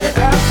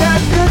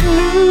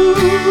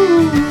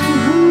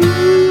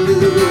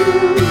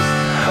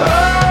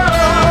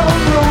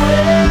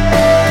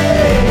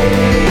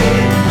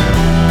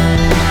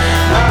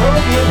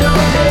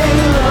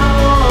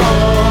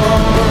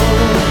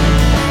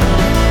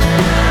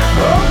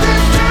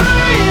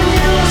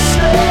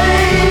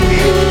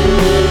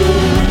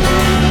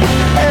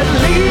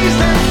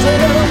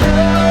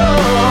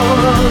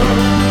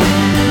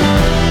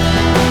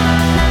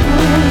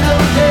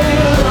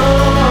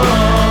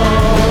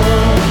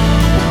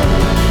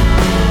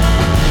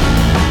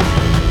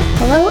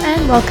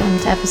welcome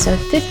to episode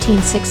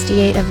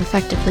 1568 of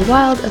Effectively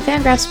Wild, a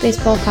Fangraphs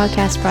baseball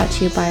podcast brought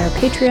to you by our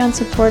Patreon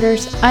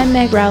supporters. I'm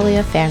Meg Rowley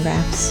of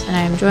Fangraphs, and I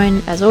am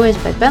joined, as always,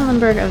 by Ben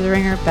Lindbergh of The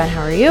Ringer. Ben,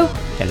 how are you?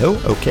 Hello,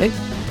 okay.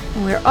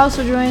 And we're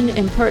also joined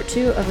in part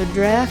two of a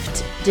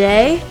draft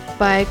day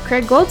by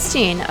Craig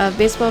Goldstein of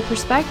Baseball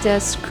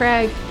Prospectus.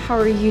 Craig, how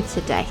are you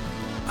today?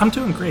 I'm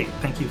doing great.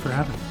 Thank you for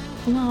having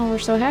me. No, we're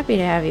so happy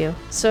to have you.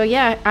 So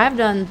yeah, I've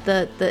done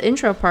the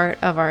intro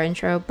part of our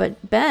intro,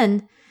 but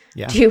Ben,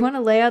 do you want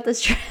to lay out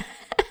this draft?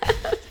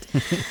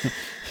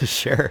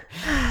 Sure.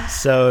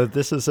 So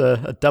this is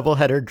a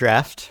doubleheader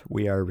draft.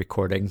 We are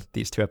recording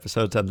these two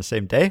episodes on the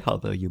same day,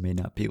 although you may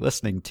not be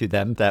listening to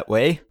them that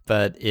way.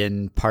 But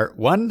in part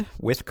one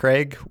with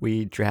Craig,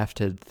 we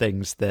drafted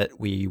things that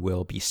we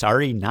will be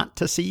sorry not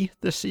to see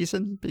this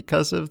season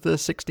because of the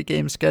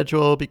 60-game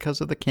schedule, because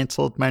of the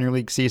canceled minor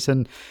league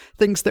season,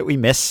 things that we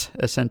miss,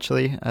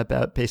 essentially,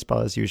 about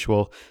baseball as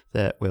usual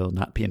that will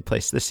not be in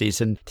place this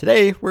season.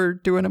 Today, we're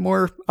doing a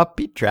more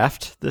upbeat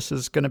draft. This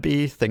is going to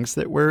be things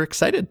that we're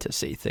excited to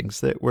see,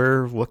 things that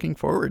we're looking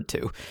forward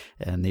to.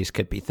 And these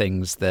could be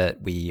things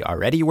that we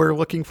already were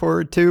looking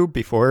forward to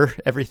before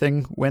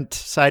everything went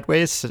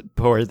sideways,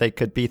 or they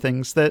could be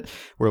things that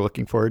we're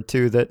looking forward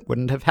to that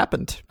wouldn't have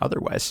happened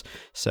otherwise.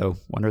 So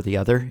one or the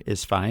other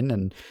is fine.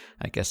 And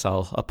I guess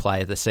I'll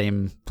apply the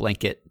same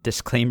blanket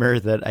disclaimer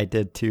that I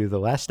did to the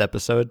last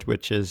episode,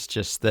 which is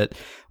just that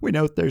we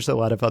know there's a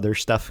lot of other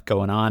stuff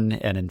going on.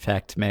 And in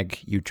fact, Meg,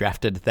 you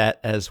drafted that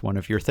as one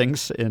of your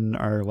things in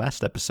our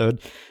last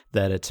episode,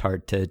 that it's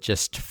hard to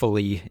just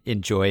fully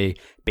enjoy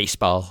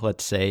baseball,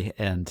 let's say,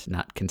 and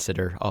not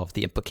consider all of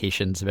the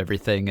implications of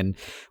everything and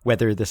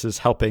whether this is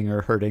helping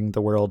or hurting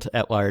the world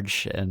at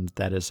large. And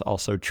that is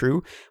also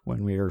true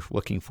when we're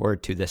looking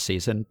forward to this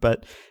season.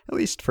 But at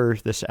least for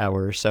this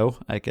hour or so,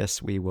 I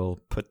guess we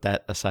will put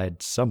that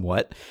aside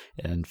somewhat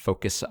and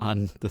focus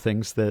on the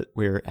things that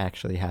we're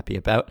actually happy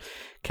about.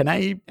 Can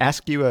I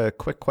ask you a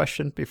quick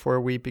question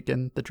before we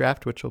begin the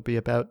draft, which will be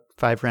about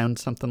 5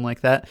 rounds, something like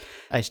that?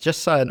 I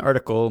just saw an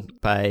article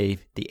by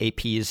the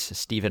AP's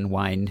Stephen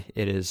Wine.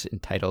 It is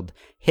entitled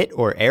 "Hit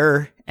or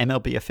Error,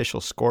 MLB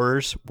Official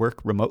Scorers Work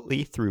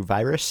Remotely Through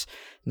Virus."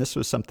 And this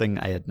was something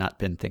I had not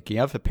been thinking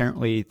of.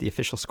 Apparently, the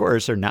official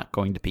scorers are not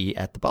going to be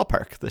at the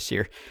ballpark this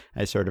year.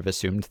 I sort of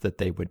assumed that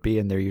they would be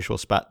in their usual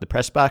spot in the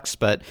press box,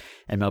 but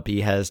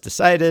MLB has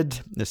decided,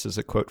 this is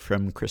a quote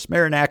from Chris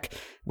Marinak,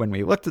 "When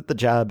we looked at the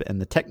job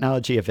and the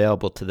technology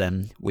available to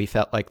them, we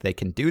felt like they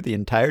can do the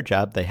entire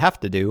job they have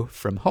to do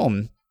from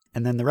home."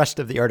 And then the rest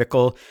of the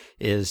article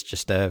is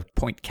just a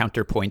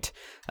point-counterpoint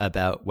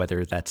about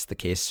whether that's the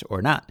case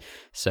or not.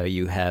 So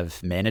you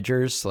have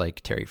managers like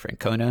Terry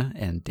Francona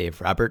and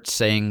Dave Roberts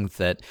saying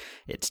that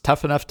it's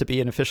tough enough to be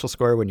an official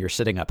scorer when you're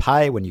sitting up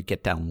high. When you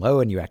get down low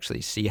and you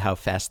actually see how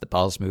fast the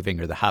ball's moving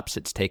or the hops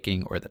it's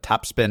taking or the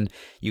topspin,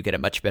 you get a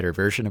much better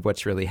version of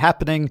what's really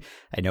happening.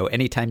 I know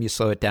anytime you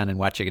slow it down and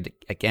watch it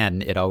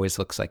again, it always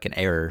looks like an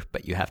error,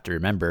 but you have to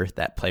remember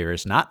that player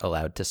is not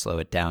allowed to slow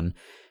it down.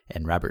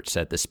 And Roberts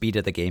said the speed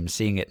of the game,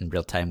 seeing it in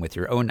real time with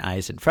your own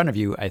eyes in front of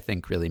you, I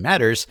think really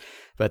matters.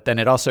 But then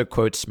it also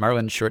quotes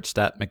Marlins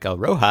shortstop Miguel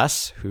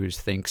Rojas, who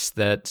thinks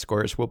that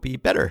scores will be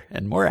better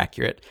and more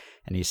accurate.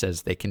 And he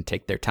says they can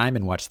take their time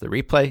and watch the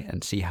replay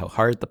and see how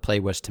hard the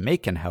play was to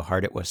make and how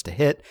hard it was to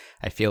hit.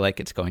 I feel like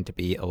it's going to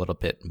be a little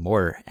bit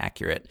more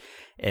accurate.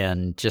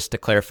 And just to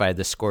clarify,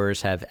 the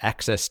scorers have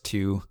access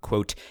to,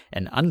 quote,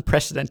 "an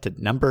unprecedented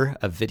number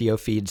of video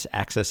feeds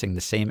accessing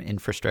the same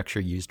infrastructure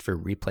used for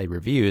replay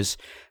reviews.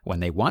 When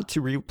they want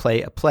to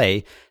replay a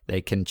play,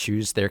 they can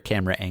choose their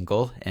camera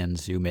angle and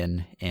zoom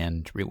in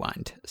and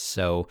rewind."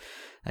 So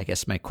I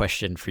guess my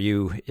question for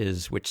you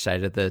is, which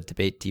side of the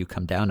debate do you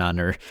come down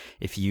on? Or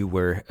if you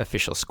were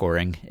official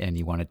scoring and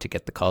you wanted to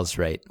get the calls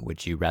right,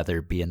 would you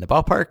rather be in the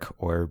ballpark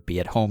or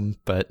be at home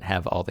but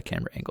have all the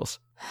camera angles?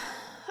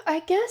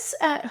 I guess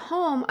at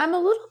home, I'm a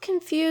little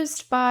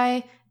confused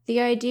by the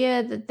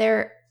idea that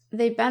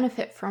they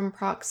benefit from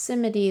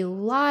proximity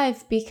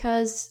live,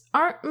 because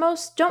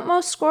don't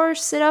most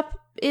scorers sit up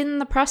in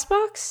the press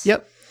box?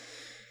 Yep.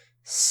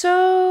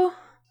 So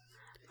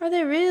are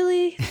they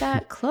really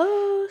that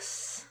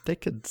close? They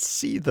could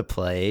see the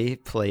play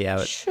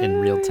out in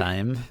Sure. real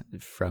time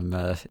from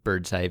a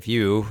bird's eye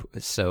view.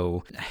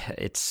 So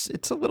it's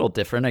a little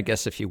different. I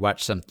guess if you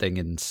watch something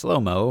in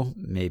slow-mo,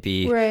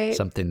 maybe Right.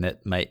 something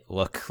that might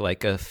look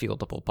like a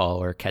fieldable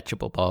ball or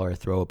catchable ball or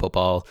throwable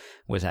ball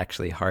was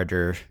actually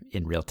harder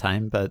in real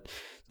time. But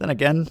then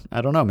again,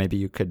 I don't know, maybe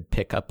you could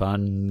pick up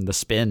on the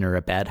spin or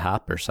a bad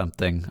hop or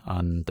something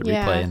on the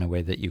replay in a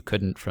way that you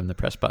couldn't from the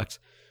press box.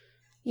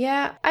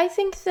 Yeah, I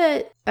think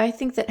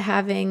that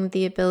having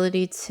the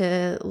ability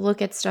to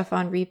look at stuff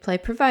on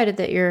replay, provided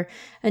that your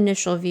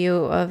initial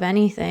view of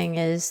anything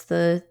is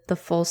the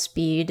full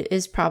speed,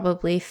 is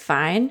probably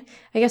fine.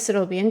 I guess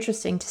it'll be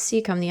interesting to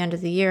see come the end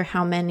of the year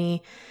how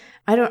many,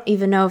 I don't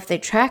even know if they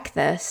track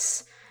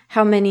this,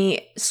 how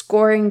many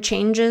scoring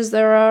changes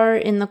there are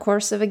in the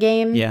course of a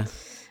game. Yeah.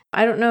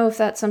 I don't know if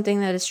that's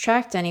something that is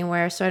tracked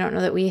anywhere, so I don't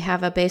know that we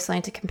have a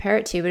baseline to compare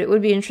it to, but it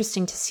would be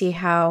interesting to see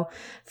how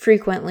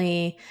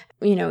frequently,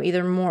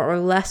 either more or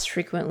less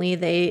frequently,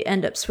 they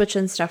end up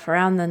switching stuff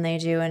around than they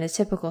do in a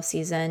typical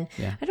season.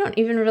 Yeah. I don't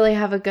even really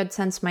have a good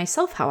sense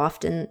myself how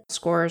often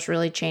scorers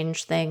really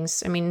change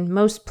things. I mean,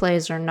 most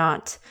plays are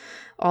not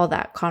all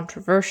that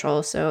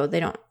controversial, so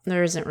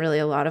there isn't really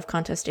a lot of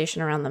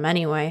contestation around them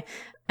anyway.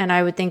 And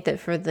I would think that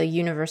for the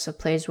universe of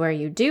plays where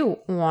you do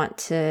want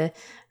to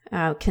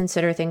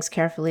consider things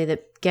carefully,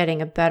 that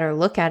getting a better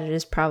look at it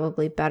is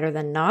probably better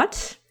than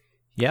not.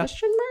 Yeah.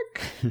 Question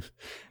mark?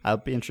 I'll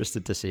be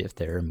interested to see if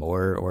there are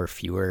more or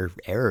fewer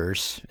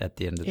errors at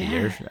the end of the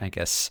year. I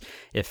guess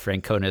if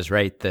Francona is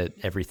right that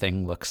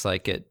everything looks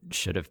like it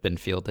should have been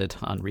fielded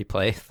on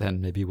replay,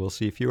 then maybe we'll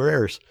see fewer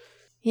errors.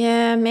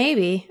 Yeah,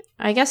 maybe.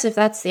 I guess if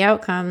that's the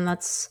outcome,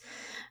 that's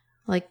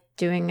like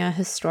doing a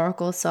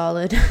historical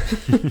solid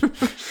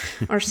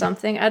or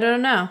something. I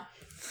don't know.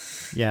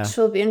 Yeah. Which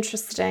will be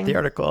interesting. The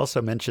article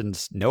also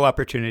mentions no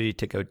opportunity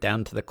to go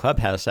down to the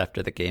clubhouse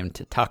after the game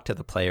to talk to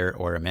the player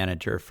or a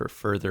manager for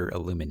further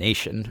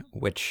illumination,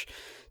 which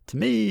to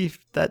me,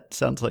 that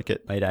sounds like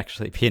it might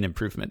actually be an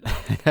improvement.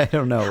 I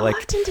don't know. How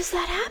often does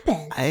that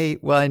happen?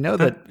 I know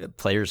that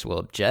players will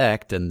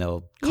object and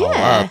they'll call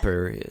up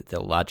or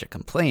they'll lodge a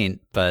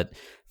complaint, but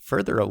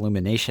further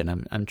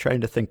illumination, I'm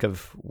trying to think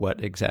of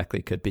what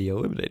exactly could be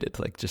illuminated.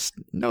 Like, just,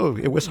 no,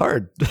 it was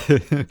hard.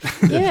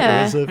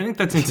 Yeah. I think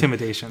that's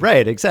intimidation.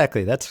 Right,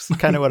 exactly. That's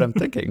kind of what I'm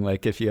thinking.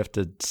 Like, if you have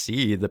to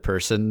see the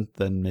person,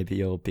 then maybe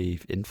you'll be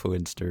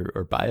influenced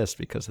or biased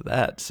because of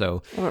that.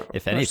 So,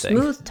 if anything.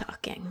 Or smooth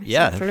talking.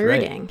 Yeah,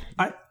 flirting.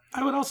 Right.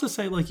 I would also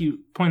say, like you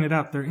pointed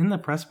out, they're in the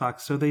press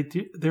box, so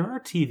there are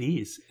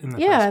TVs in the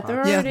press box.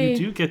 They're already... You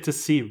do get to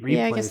see replays.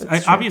 Yeah, I guess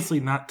that's true. Obviously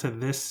not to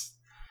this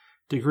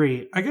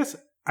degree. I guess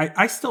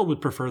I still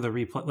would prefer the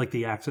replay, like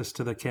the access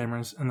to the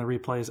cameras and the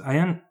replays. I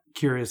am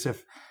curious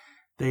if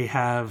they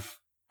have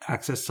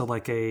access to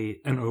like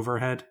an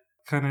overhead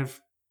kind of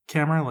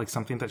camera, like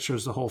something that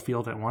shows the whole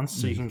field at once,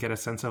 so you can get a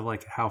sense of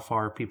like how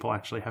far people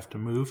actually have to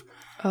move.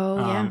 Oh,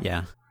 yeah.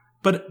 Yeah.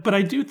 But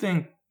I do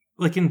think,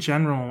 like in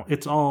general,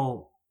 it's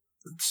all,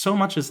 so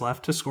much is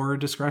left to scorer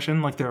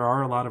discretion. Like there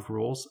are a lot of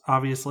rules,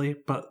 obviously,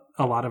 but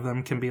a lot of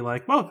them can be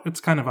like, well, it's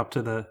kind of up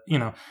to the,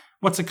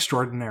 what's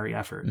extraordinary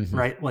effort,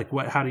 right? Like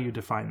how do you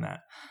define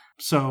that?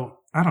 So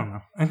I don't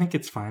know. I think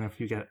it's fine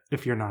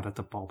if you're not at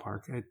the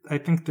ballpark. I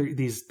think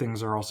these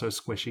things are also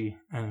squishy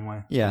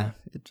anyway. Yeah,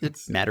 it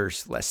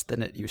matters less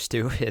than it used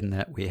to in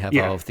that we have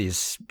all of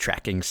these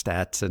tracking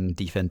stats and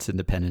defense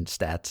independent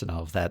stats and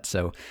all of that.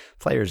 So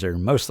players are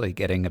mostly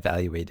getting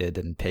evaluated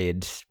and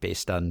paid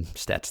based on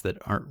stats that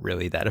aren't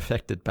really that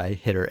affected by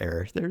hitter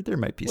error. There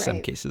might be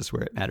some cases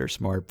where it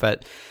matters more,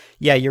 but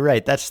yeah, you're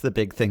right. That's the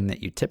big thing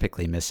that you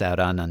typically miss out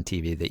on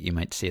TV that you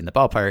might see in the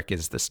ballpark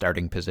is the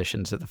starting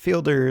positions of the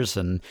fielders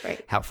and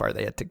how far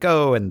they had to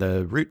go and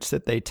the routes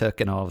that they took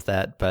and all of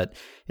that. But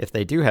if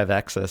they do have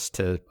access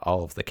to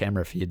all of the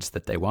camera feeds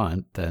that they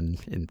want, then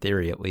in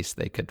theory, at least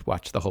they could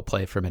watch the whole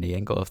play from any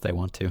angle if they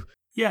want to.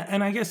 Yeah,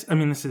 and I guess,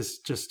 this is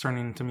just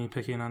turning to me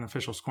picking on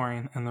official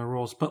scoring and the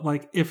rules, but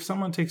like if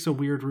someone takes a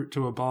weird route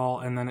to a ball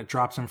and then it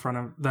drops in front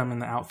of them in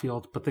the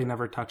outfield, but they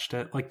never touched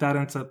it, like that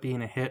ends up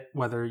being a hit,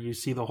 whether you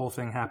see the whole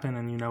thing happen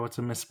and it's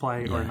a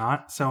misplay or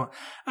not. So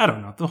I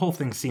don't know. The whole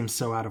thing seems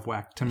so out of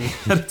whack to me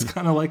that it's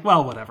kind of like,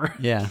 well, whatever.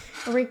 Yeah.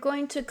 Are we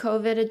going to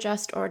COVID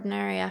adjust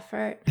ordinary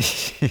effort?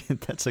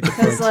 That's a good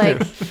point.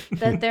 Because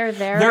that they're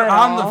there. They're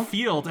on all. the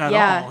field at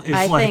all.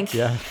 I think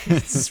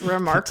it's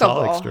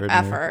remarkable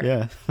effort.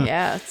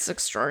 Yeah. It's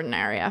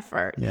extraordinary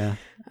effort. Yeah.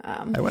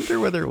 I wonder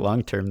whether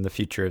long-term the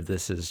future of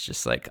this is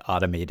just like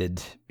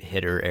automated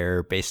hitter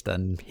error based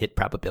on hit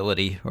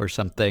probability or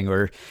something,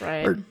 or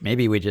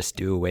maybe we just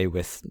do away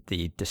with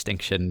the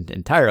distinction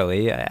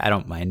entirely. I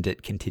don't mind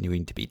it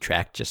continuing to be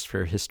tracked just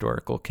for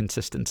historical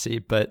consistency,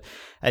 but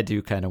I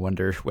do kind of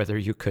wonder whether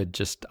you could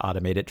just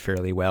automate it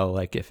fairly well.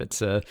 Like if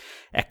it's a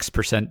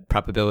X%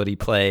 probability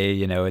play,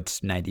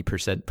 it's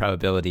 90%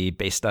 probability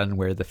based on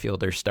where the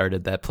fielder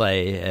started that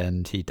play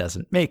and he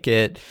doesn't make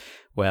it.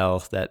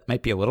 Well, that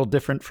might be a little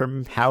different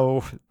from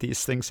how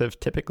these things have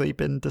typically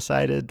been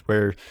decided,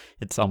 where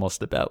it's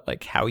almost about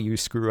like how you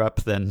screw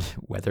up than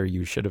whether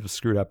you should have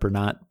screwed up or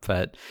not.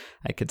 But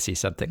I could see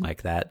something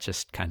like that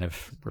just kind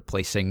of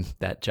replacing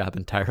that job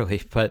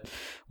entirely, but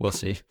we'll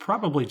see.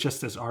 Probably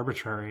just as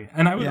arbitrary.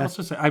 And I would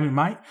also say,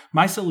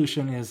 my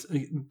solution is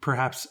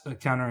perhaps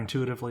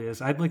counterintuitively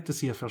is I'd like to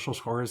see official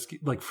scorers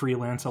like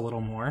freelance a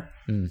little more.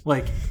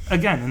 Like,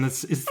 again, in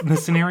the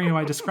scenario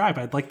I describe,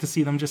 I'd like to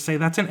see them just say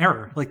that's an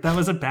error. Like that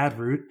was a bad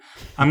route.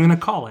 I'm going to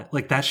call it.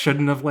 Like that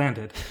shouldn't have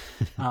landed.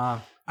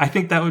 I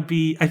think there would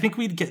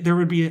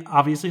be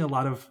obviously a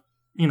lot of,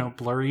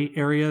 blurry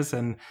areas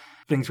and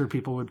things where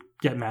people would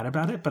get mad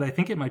about it, but I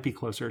think it might be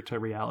closer to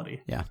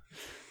reality. Yeah.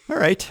 All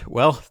right.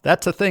 Well,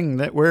 that's a thing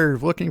that we're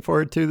looking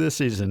forward to this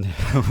season.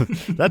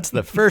 That's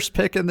the first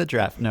pick in the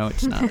draft. No,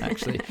 it's not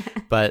actually.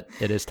 But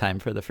it is time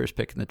for the first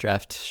pick in the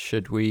draft.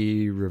 Should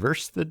we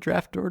reverse the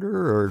draft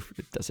order or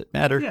does it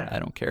matter? Yeah. I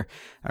don't care.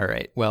 All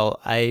right. Well,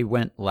 I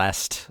went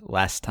last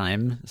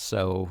time,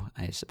 so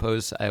I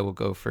suppose I will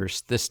go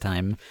first this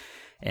time.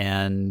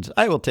 And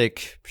I will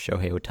take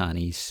Shohei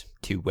Ohtani's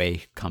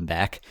two-way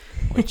comeback,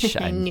 which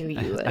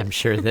I'm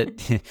sure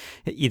that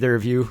either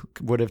of you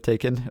would have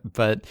taken.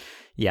 But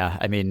yeah,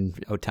 I mean,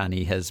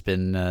 Ohtani has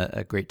been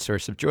a great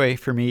source of joy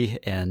for me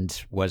and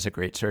was a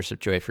great source of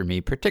joy for me,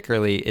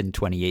 particularly in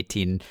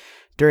 2018.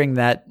 During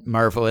that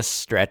marvelous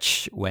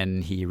stretch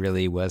when he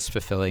really was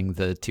fulfilling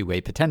the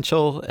two-way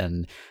potential,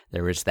 and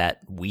there was that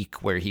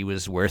week where he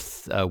was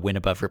worth a win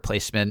above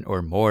replacement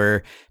or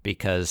more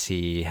because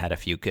he had a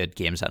few good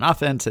games on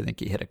offense. I think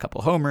he hit a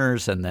couple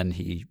homers, and then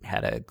he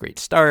had a great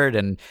start,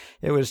 and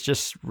it was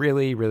just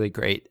really, really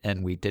great.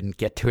 And we didn't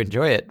get to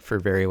enjoy it for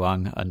very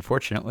long,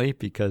 unfortunately,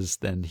 because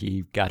then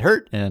he got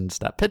hurt and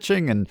stopped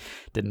pitching and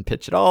didn't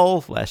pitch at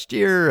all last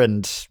year.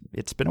 And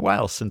it's been a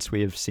while since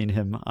we have seen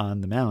him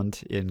on the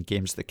mound in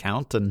games that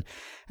count. And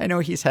I know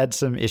he's had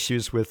some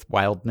issues with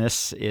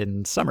wildness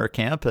in summer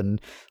camp, and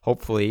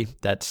hopefully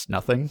that's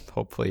nothing.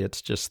 Hopefully it's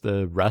just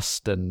the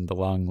rust and the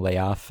long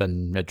layoff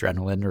and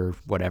adrenaline or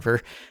whatever.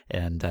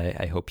 And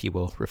I hope he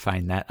will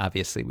refine that.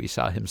 Obviously, we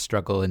saw him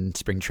struggle in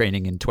spring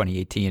training in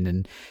 2018,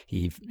 and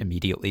he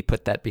immediately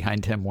put that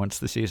behind him once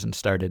the season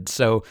started.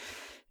 So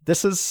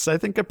this is, I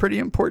think, a pretty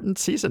important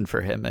season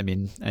for him. I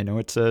mean, I know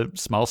it's a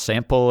small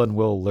sample and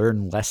we'll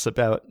learn less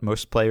about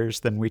most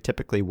players than we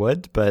typically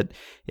would, but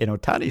in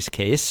Ohtani's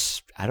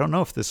case, I don't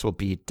know if this will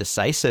be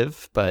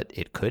decisive, but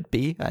it could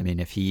be. I mean,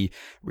 if he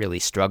really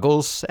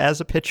struggles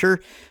as a pitcher,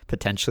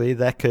 potentially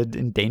that could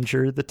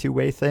endanger the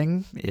two-way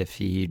thing. If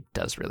he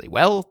does really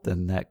well,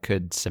 then that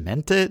could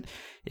cement it.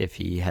 If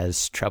he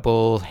has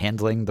trouble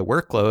handling the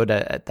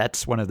workload,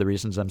 that's one of the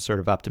reasons I'm sort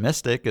of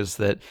optimistic, is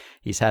that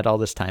he's had all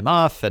this time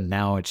off and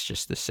now it's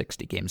just the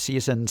 60-game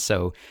season.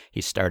 So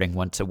he's starting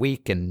once a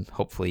week and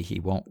hopefully he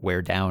won't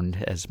wear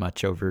down as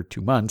much over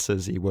 2 months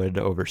as he would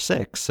over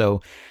 6.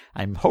 So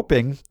I'm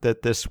hoping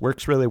that this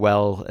works really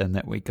well and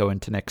that we go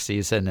into next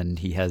season and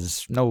he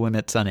has no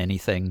limits on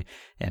anything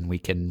and we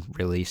can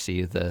really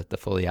see the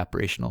fully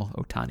operational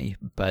Ohtani.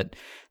 But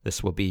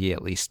this will be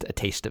at least a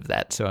taste of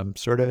that. So I'm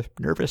sort of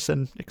nervous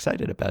and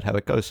excited about how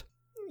it goes.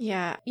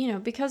 Yeah,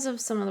 because of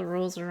some of the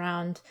rules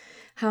around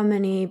how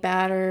many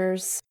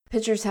batters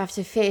pitchers have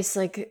to face,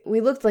 like,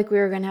 we looked like we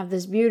were going to have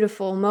this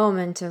beautiful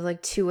moment of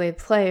like two-way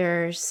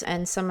players,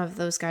 and some of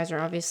those guys are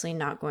obviously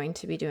not going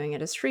to be doing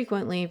it as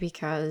frequently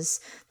because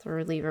the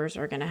relievers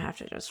are going to have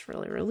to just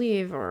really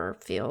relieve or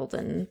field,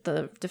 and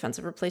the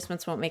defensive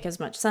replacements won't make as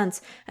much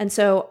sense. And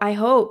so I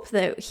hope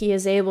that he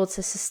is able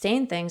to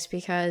sustain things,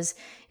 because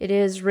it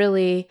is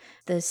really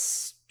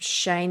this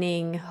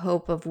shining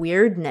hope of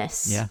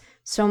weirdness. Yeah.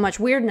 So much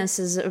weirdness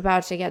is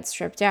about to get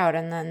stripped out,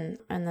 and then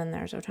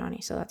there's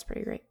Ohtani, so that's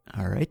pretty great.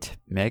 All right,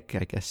 Meg,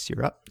 I guess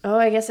you're up. Oh,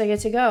 I guess I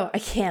get to go. I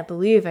can't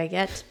believe I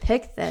get to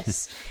pick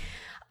this.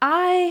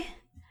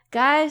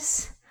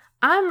 Guys,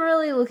 I'm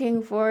really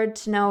looking forward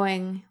to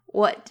knowing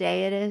what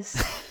day it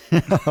is.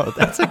 Oh,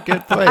 that's a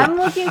good point. I'm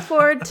looking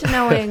forward to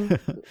knowing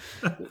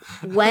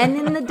when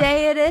in the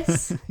day it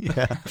is.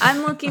 Yeah.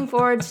 I'm looking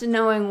forward to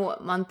knowing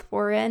what month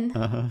we're in.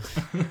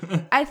 Uh-huh.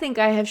 I think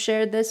I have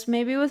shared this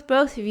maybe with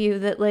both of you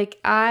that, like,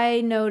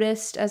 I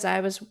noticed as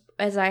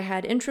I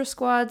had intra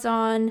squads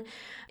on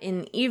in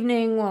the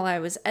evening while I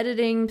was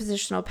editing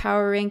positional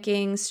power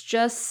rankings,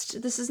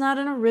 this is not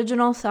an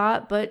original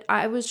thought, but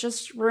I was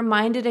just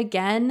reminded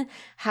again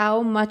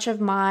how much of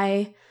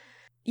my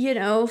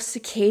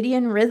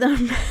circadian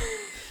rhythm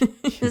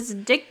is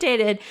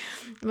dictated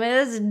by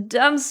this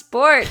dumb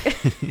sport.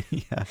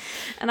 Yeah.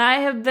 And I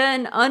have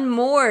been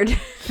unmoored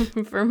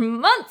for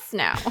months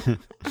now.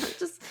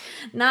 Just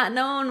not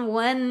knowing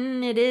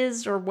when it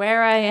is or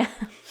where I am.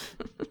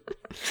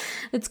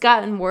 It's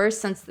gotten worse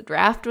since the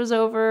draft was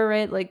over,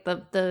 right? Like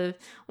the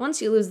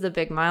once you lose the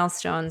big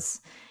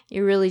milestones,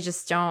 you really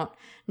just don't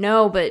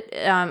know. But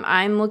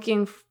I'm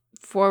looking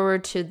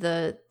forward to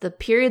the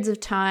periods of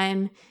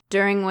time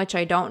during which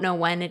I don't know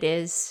when it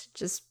is,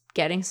 just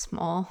getting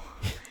small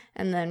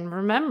and then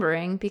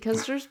remembering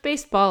because there's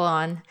baseball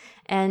on,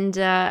 and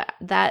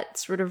that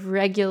sort of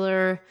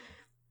regular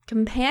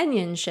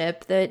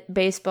companionship that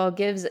baseball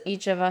gives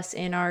each of us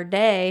in our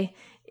day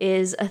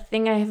is a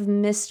thing I have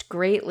missed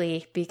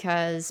greatly,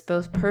 because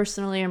both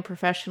personally and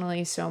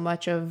professionally, so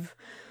much of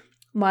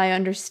my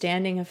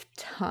understanding of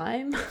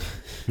time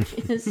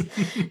is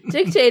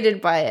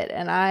dictated by it,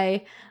 and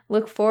I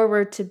look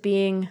forward to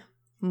being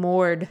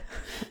moored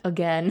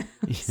again.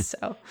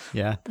 So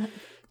yeah,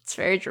 it's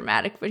very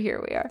dramatic, but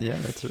here we are. Yeah,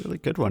 that's a really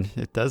good one.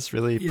 It does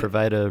really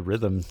provide a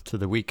rhythm to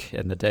the week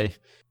and the day.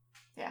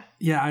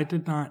 Yeah, I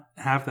did not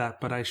have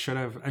that, but I should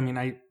have. I mean,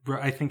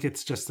 I think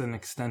it's just an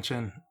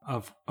extension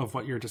of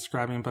what you're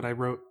describing, but I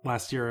wrote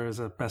last year as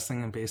a best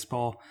thing in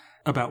baseball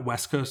about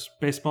West Coast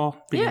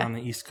baseball being on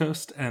the East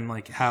Coast, and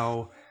like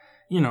how,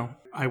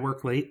 I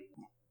work late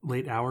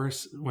late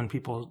hours when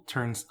people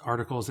turn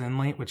articles in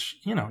late, which,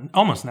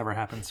 almost never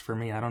happens for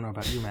me. I don't know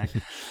about you, Meg.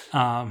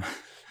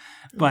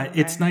 But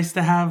it's nice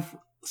to have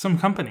some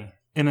company.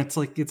 And it's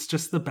like, it's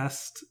just the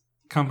best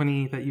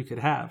company that you could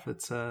have.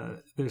 It's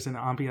there's an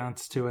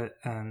ambiance to it.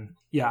 And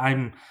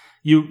yeah,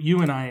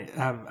 you and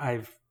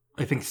I've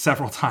I think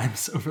several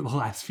times over the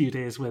last few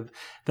days with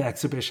the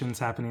exhibitions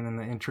happening in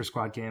the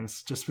intra-squad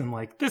games, just been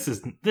like, this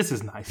is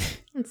nice.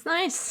 It's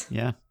nice.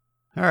 Yeah.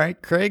 All right,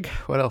 Craig,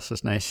 what else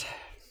is nice?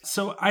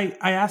 So I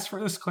asked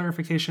for this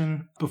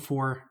clarification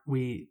before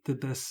we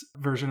did this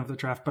version of the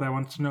draft, but I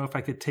wanted to know if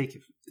I could take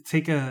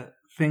a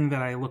thing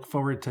that I look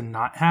forward to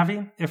not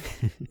having,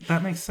 if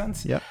that makes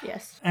sense. Yep.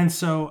 Yes. And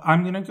so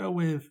I'm going to go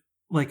with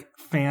like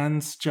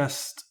fans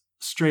just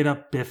straight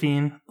up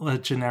biffing a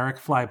generic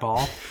fly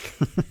ball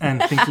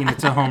and thinking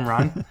it's a home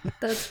run.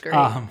 That's great.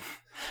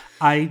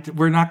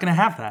 We're not going to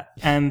have that.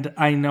 And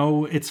I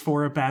know it's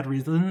for a bad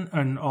reason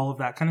and all of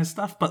that kind of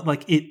stuff, but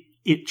like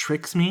it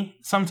tricks me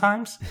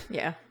sometimes.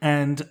 Yeah.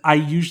 And I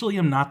usually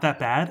am not that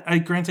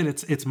bad. Granted,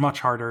 it's much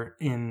harder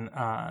in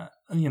on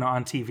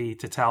TV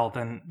to tell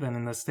than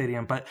in the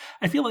stadium, but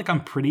I feel like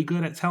I'm pretty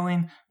good at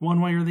telling one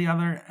way or the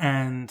other.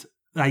 And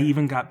I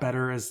even got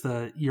better as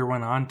the year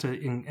went on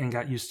and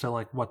got used to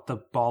like what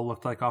the ball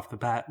looked like off the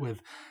bat with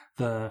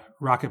the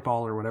rocket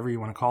ball or whatever you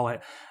want to call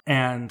it.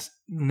 And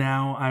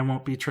now I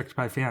won't be tricked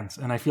by fans.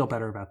 And I feel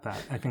better about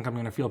that. I think I'm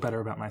going to feel better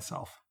about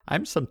myself.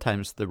 I'm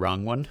sometimes the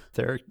wrong one.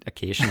 There are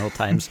occasional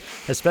times,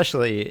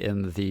 especially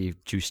in the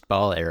juiced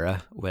ball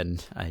era, when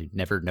I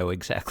never know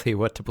exactly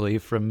what to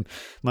believe from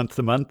month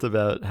to month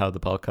about how the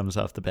ball comes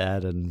off the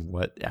bat and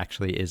what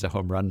actually is a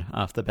home run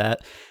off the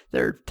bat.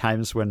 There are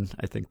times when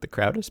I think the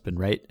crowd has been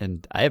right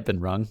and I have been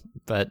wrong,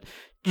 but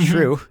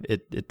true,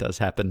 it does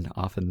happen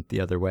often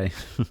the other way.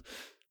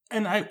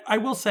 And I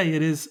will say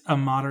it is a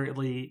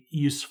moderately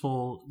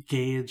useful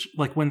gauge.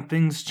 Like when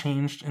things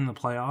changed in the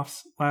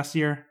playoffs last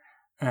year,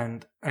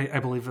 and I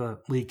believe the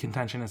league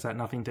contention is that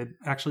nothing did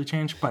actually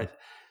change. But,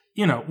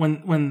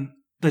 when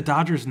the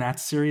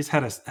Dodgers-Nats series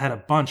had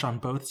a bunch on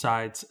both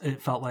sides,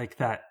 it felt like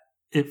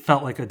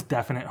a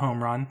definite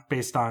home run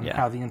based on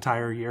how the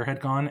entire year had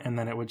gone. And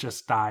then it would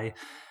just die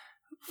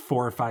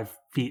 4 or 5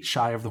 feet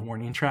shy of the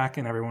warning track.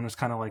 And everyone was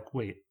kind of like,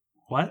 wait,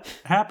 what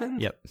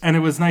happened? Yep. And it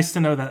was nice to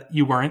know that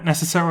you weren't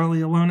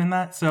necessarily alone in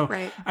that. So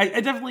right.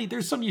 I definitely,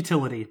 there's some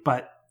utility,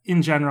 but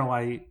in general,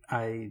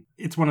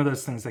 it's one of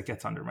those things that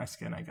gets under my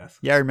skin, I guess.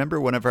 Yeah, I remember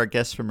one of our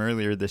guests from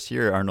earlier this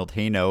year, Arnold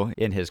Haino,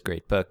 in his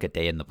great book, A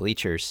Day in the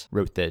Bleachers,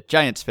 wrote that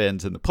Giants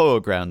fans in the Polo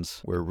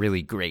Grounds were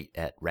really great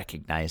at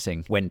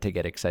recognizing when to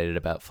get excited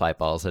about fly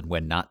balls and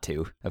when not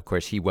to. Of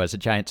course, he was a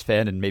Giants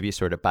fan and maybe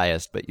sort of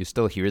biased, but you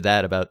still hear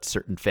that about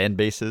certain fan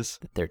bases,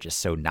 that they're just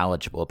so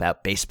knowledgeable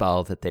about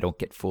baseball that they don't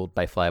get fooled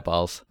by fly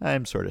balls.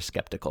 I'm sort of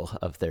skeptical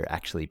of there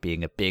actually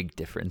being a big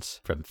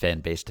difference from fan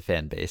base to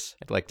fan base.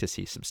 I'd like to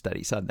see some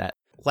studies on that.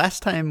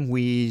 Last time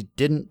we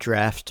didn't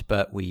draft,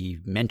 but we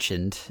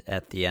mentioned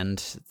at the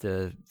end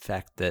the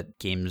fact that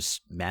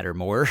games matter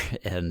more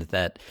and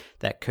that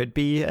could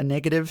be a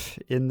negative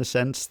in the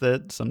sense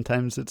that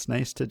sometimes it's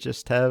nice to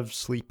just have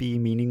sleepy,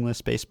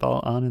 meaningless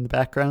baseball on in the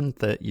background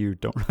that you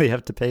don't really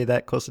have to pay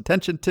that close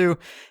attention to.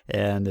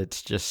 And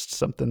it's just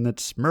something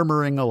that's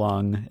murmuring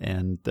along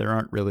and there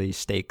aren't really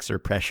stakes or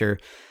pressure.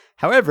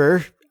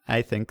 However,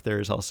 I think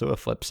there's also a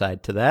flip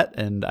side to that,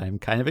 and I'm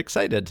kind of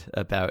excited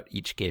about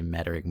each game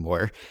mattering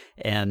more.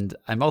 And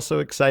I'm also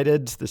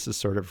excited, this is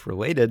sort of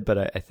related,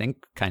 but I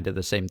think kind of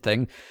the same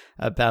thing,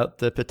 about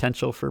the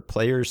potential for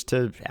players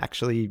to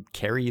actually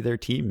carry their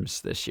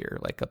teams this year.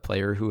 Like a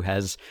player who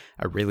has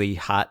a really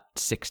hot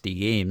 60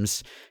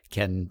 games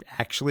can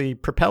actually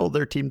propel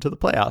their team to the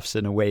playoffs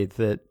in a way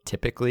that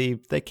typically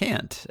they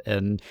can't.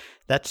 And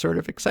that's sort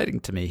of exciting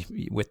to me.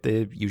 With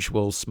the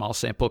usual small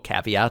sample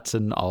caveats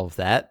and all of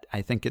that,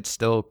 I think it's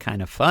still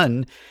kind of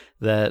fun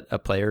that a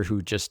player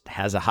who just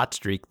has a hot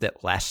streak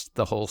that lasts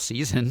the whole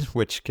season,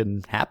 which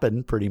can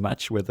happen pretty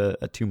much with a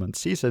 2-month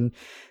season,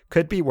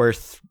 could be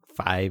worth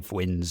 5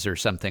 wins or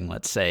something,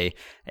 let's say.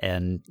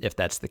 And if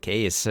that's the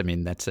case, I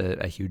mean, that's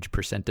a huge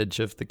percentage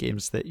of the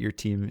games that your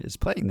team is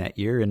playing that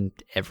year, and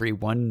every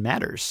one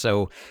matters.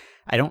 So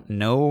I don't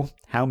know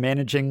how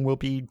managing will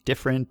be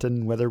different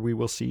and whether we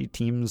will see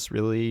teams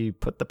really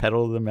put the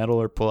pedal to the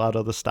metal or pull out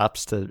all the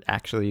stops to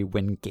actually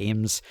win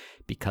games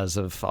because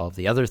of all of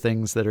the other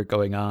things that are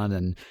going on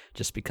and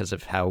just because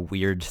of how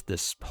weird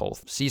this whole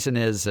season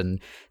is and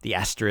the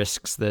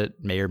asterisks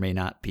that may or may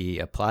not be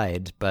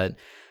applied. But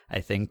I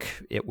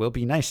think it will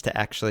be nice to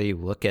actually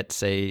look at,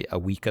 say, a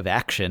week of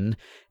action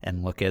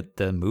and look at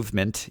the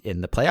movement in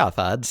the playoff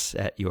odds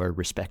at your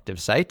respective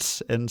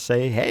sites and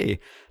say, hey,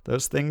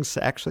 those things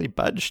actually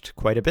budged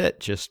quite a bit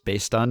just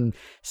based on,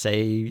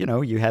 say,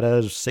 you had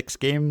a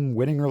 6-game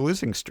winning or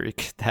losing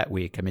streak that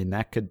week. I mean,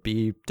 that could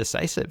be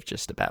decisive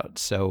just about.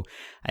 So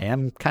I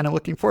am kind of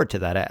looking forward to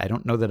that. I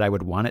don't know that I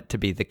would want it to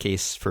be the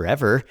case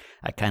forever.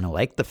 I kind of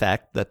like the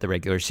fact that the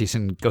regular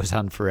season goes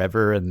on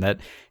forever and that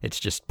it's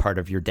just part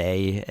of your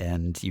day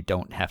and you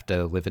don't have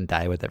to live and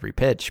die with every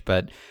pitch.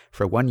 But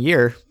for 1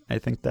 year, I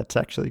think that's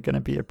actually going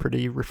to be a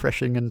pretty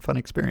refreshing and fun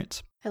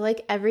experience. I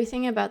like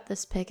everything about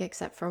this pick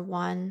except for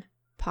one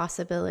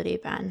possibility,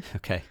 Ben.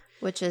 Okay.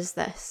 Which is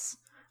this.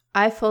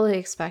 I fully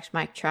expect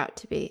Mike Trout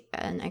to be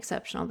an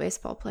exceptional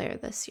baseball player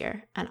this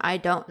year, and I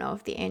don't know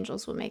if the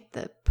Angels will make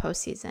the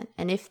postseason.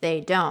 And if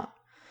they don't,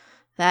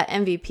 that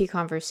MVP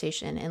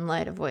conversation, in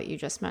light of what you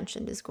just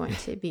mentioned, is going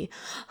to be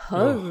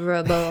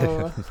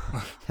horrible.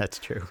 That's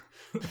true.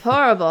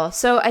 Horrible.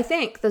 So I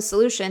think the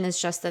solution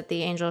is just that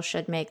the Angels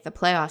should make the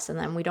playoffs, and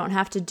then we don't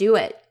have to do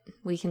it.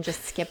 We can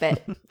just skip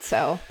it.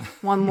 So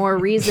one more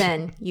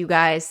reason, you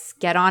guys,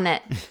 get on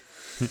it.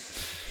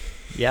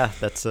 Yeah,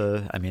 that's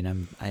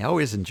I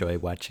always enjoy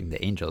watching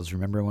the Angels.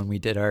 Remember when we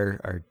did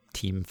our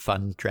team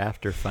fun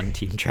draft or fun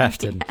team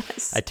draft, and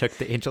Yes. I took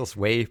the Angels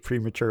way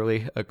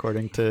prematurely,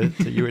 according to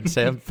you and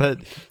Sam,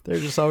 but they're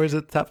just always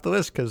at the top of the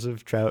list because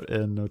of Trout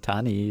and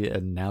Ohtani,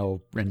 and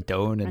now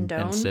Rendon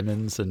and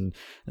Simmons, and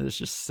it's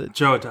just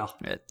Joe Adell.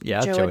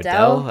 Joe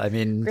Adell. I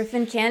mean,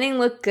 Griffin Canning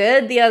looked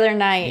good the other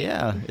night.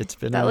 Yeah, it's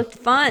been that looked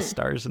fun.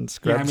 Stars and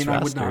scrubs I would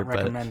roster, not but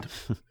recommend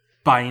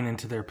buying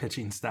into their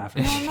pitching staff.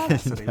 No,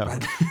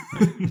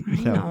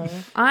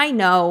 I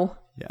know.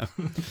 Yeah.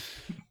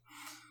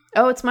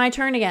 Oh, it's my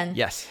turn again.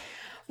 Yes.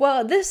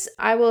 Well,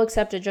 I will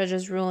accept a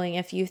judge's ruling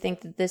if you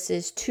think that this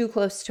is too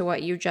close to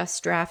what you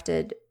just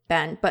drafted,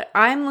 Ben. But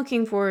I'm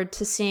looking forward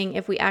to seeing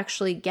if we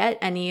actually get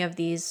any of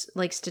these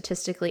like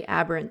statistically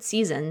aberrant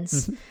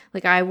seasons. Mm-hmm.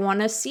 Like I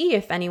want to see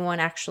if anyone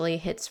actually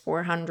hits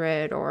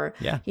 400 or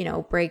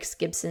breaks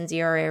Gibson's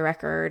ERA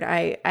record.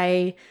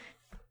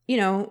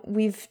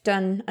 We've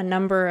done a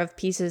number of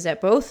pieces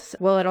at all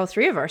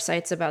three of our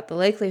sites about the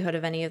likelihood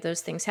of any of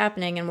those things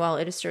happening. And while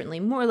it is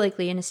certainly more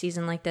likely in a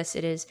season like this,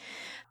 it is,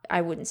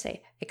 I wouldn't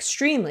say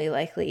extremely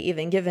likely,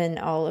 even given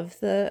all of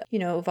the,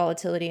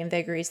 volatility and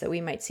vagaries that we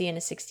might see in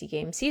a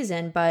 60-game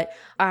season. But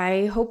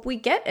I hope we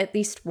get at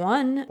least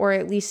one, or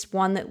at least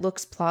one that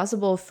looks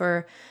plausible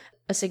for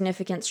a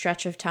significant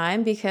stretch of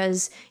time,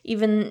 because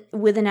even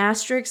with an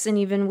asterisk and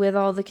even with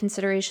all the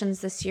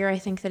considerations this year, I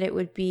think that it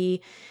would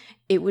be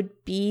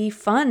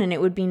fun, and it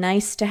would be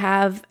nice to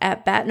have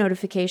at-bat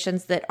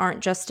notifications that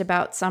aren't just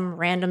about some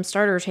random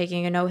starter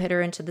taking a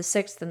no-hitter into the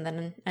sixth and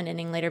then an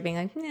inning later being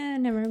like,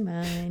 never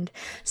mind.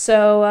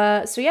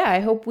 So yeah,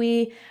 I hope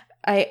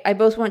I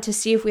both want to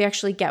see if we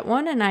actually get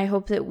one, and I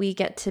hope that we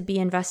get to be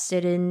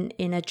invested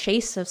in a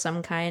chase of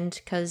some kind,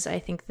 because I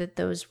think that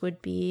those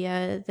would be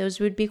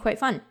quite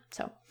fun.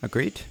 So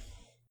agreed.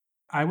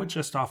 I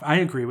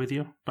agree with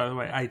you, by the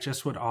way. I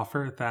just would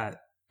offer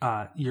that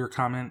your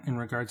comment in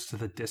regards to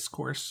the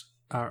discourse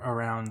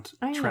around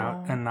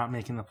Trout and not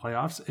making the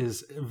playoffs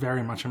is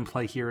very much in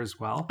play here as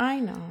well. I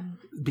know.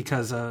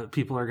 Because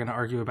people are going to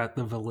argue about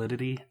the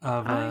validity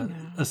of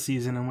a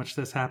season in which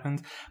this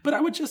happens. But I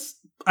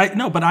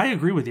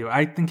agree with you.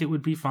 I think it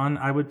would be fun.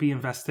 I would be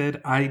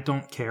invested. I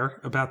don't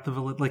care about the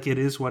validity. Like, it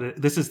is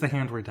this is the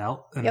hand we're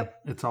dealt, and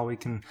it's all we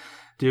can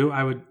do.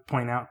 I would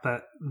point out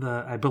that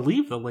I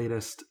believe the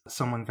latest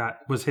someone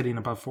was hitting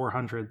above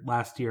 400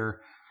 last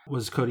year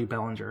was Cody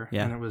Bellinger,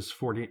 and it was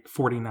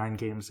 49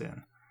 games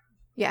in.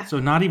 Yeah. So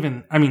not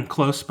even,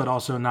 close, but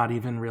also not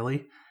even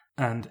really.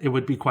 And it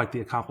would be quite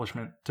the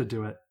accomplishment to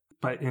do it.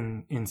 But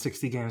in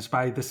 60 games,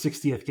 by the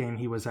 60th game,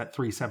 he was at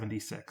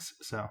 376.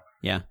 So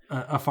yeah,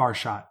 a far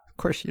shot. Of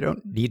course, you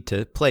don't need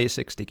to play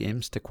 60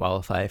 games to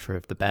qualify for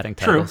the batting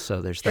title. True.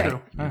 So there's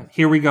True. that.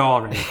 Here we go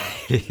already.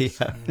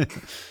 Yeah.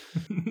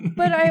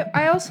 But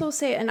I also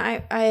say, and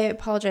I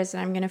apologize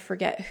that I'm going to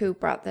forget who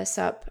brought this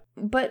up,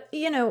 but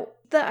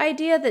the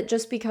idea that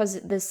just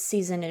because this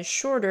season is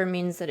shorter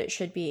means that it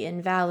should be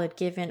invalid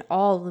given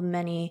all the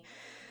many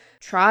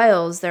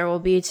trials there will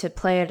be to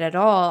play it at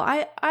all.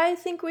 I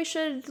think we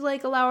should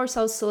allow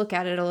ourselves to look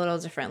at it a little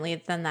differently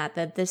than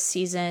that this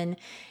season,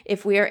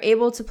 if we are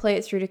able to play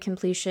it through to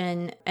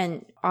completion,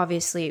 and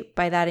obviously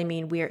by that I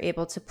mean we are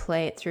able to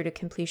play it through to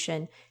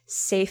completion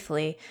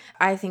safely,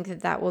 I think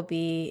that will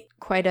be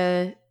quite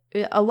a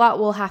lot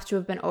will have to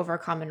have been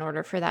overcome in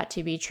order for that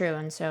to be true.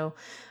 And so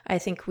I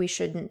think we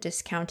shouldn't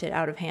discount it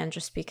out of hand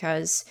just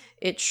because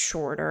it's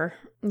shorter.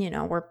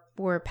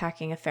 We're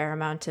packing a fair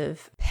amount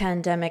of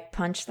pandemic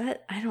punch.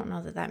 That I don't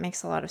know that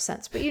makes a lot of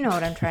sense, but you know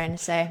what I'm trying to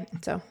say.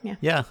 So yeah.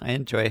 Yeah, I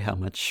enjoy how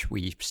much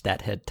we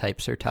stat head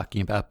types are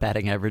talking about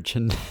batting average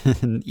and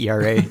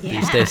ERA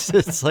these days.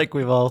 It's like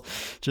we've all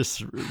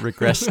just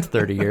regressed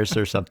 30 years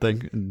or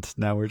something, and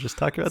now we're just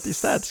talking about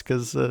these stats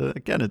because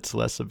again, it's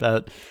less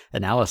about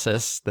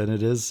analysis than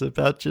it is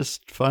about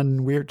just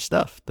fun, weird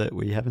stuff that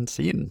we haven't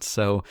seen.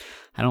 So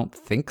I don't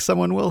think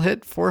someone will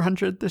hit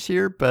 400 this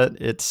year,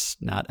 but it's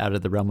not out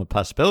of the realm of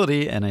possibility.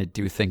 And I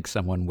do think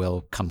someone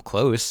will come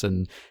close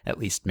and at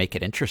least make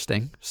it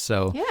interesting.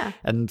 So, yeah.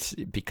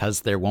 And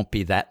because there won't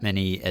be that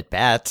many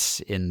at-bats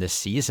in this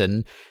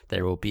season,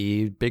 there will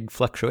be big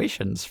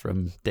fluctuations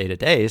from day to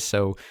day.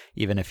 So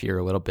even if you're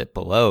a little bit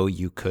below,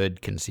 you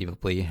could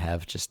conceivably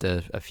have just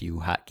a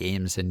few hot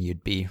games and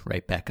you'd be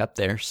right back up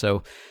there.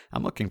 So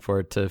I'm looking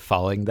forward to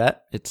following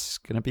that. It's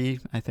going to be,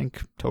 I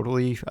think,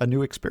 totally a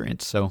new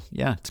experience. So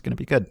yeah, it's going to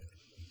be good.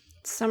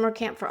 Summer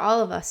camp for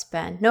all of us,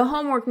 Ben. No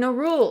homework, no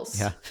rules.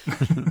 Yeah.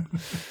 And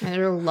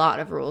there are a lot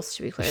of rules,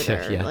 to be clear.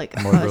 There are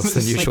like more rules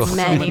than usual.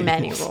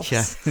 Many rules.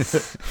 Yeah.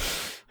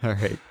 All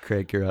right,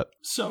 Craig, you're up.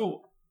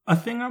 So a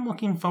thing I'm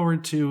looking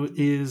forward to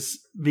is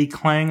the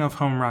clang of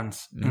home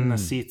runs in the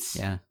seats.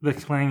 Yeah. The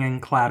clang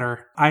and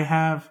clatter.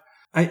 I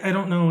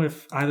don't know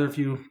if either of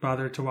you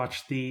bothered to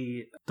watch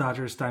the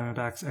Dodgers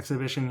Diamondbacks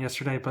exhibition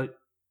yesterday, but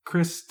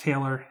Chris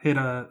Taylor hit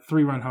a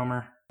 3-run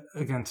homer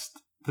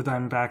against the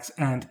Diamondbacks,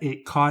 and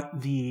it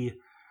caught the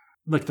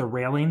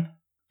railing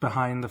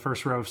behind the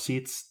first row of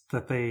seats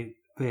that they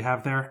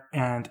have there,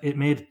 and it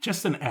made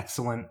just an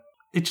excellent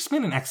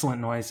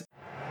noise.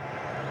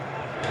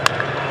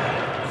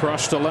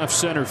 Crushed to left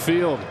center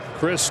field.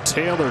 Chris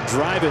Taylor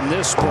driving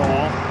this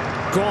ball.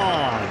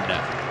 Gone.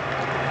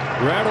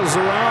 Rattles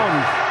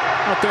around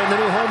out there in the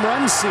new home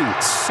run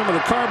seats. Some of the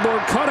cardboard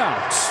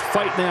cutouts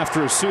fighting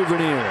after a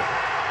souvenir.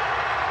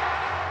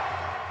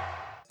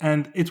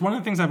 And it's one of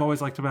the things I've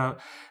always liked about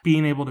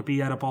being able to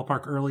be at a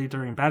ballpark early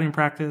during batting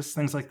practice,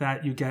 things like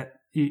that. You get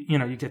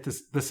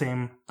the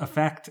same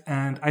effect.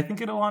 And I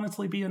think it'll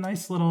honestly be a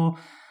nice little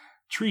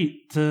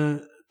treat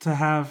to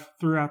have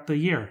throughout the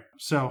year.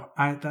 So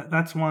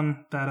that's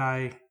one that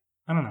I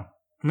don't know.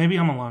 Maybe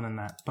I'm alone in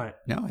that, but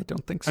no, I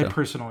don't think so. I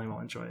personally will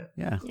enjoy it.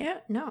 Yeah. Yeah,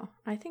 no,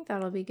 I think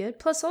that'll be good.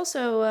 Plus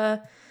also,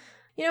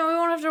 we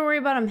won't have to worry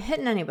about him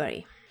hitting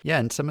anybody. Yeah,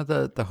 and some of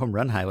the home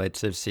run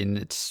highlights I've seen,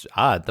 it's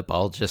odd. The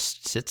ball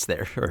just sits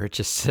there, or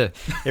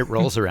it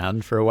rolls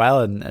around for a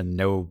while, and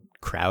no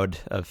crowd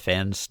of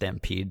fans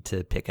stampede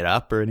to pick it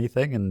up or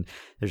anything. And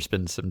there's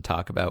been some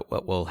talk about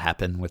what will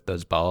happen with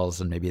those balls,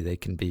 and maybe they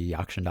can be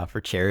auctioned off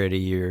for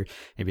charity, or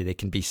maybe they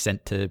can be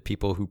sent to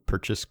people who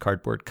purchase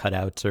cardboard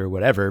cutouts or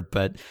whatever.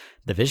 But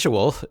the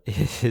visual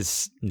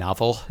is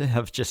novel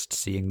of just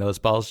seeing those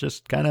balls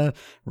just kind of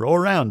roll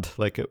around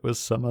like it was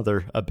some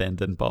other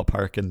abandoned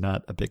ballpark and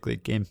not a big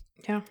league game.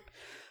 Yeah.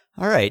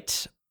 All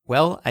right.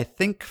 Well, I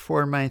think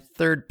for my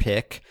third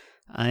pick,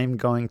 I'm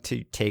going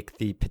to take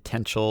the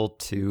potential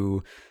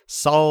to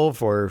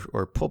solve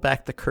or pull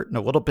back the curtain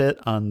a little bit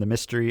on the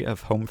mystery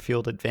of home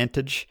field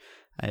advantage.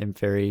 I am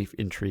very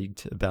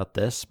intrigued about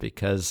this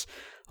because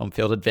home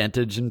field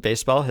advantage in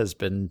baseball has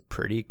been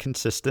pretty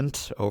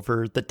consistent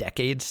over the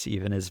decades,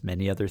 even as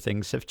many other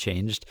things have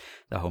changed.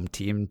 The home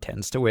team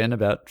tends to win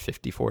about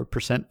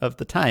 54% of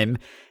the time,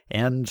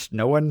 and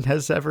no one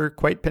has ever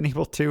quite been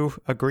able to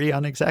agree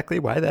on exactly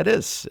why that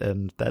is.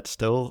 And that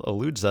still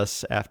eludes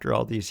us after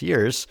all these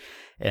years.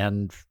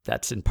 And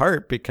that's in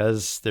part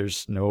because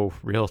there's no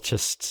real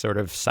just sort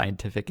of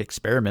scientific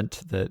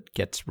experiment that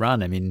gets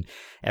run. I mean,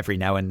 every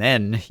now and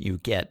then you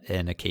get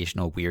an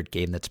occasional weird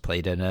game that's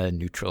played in a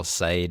neutral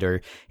site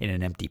or in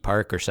an empty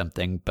park or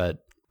something,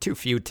 but too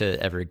few to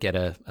ever get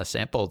a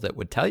sample that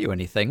would tell you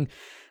anything.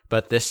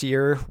 But this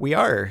year we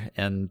are,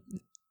 and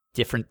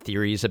different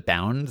theories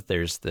abound.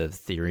 There's the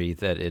theory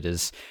that it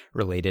is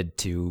related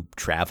to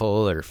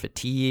travel or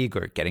fatigue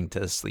or getting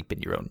to sleep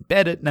in your own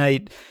bed at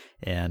night.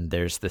 And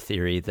there's the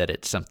theory that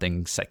it's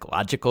something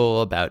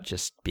psychological about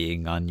just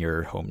being on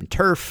your home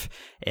turf.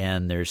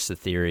 And there's the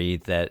theory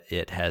that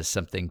it has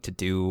something to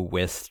do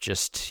with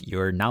just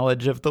your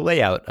knowledge of the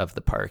layout of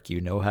the park.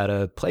 You know how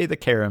to play the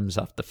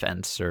caroms off the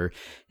fence, or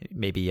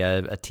maybe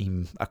a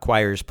team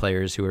acquires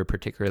players who are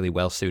particularly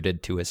well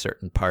suited to a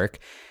certain park.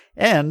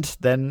 And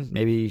then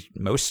maybe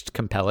most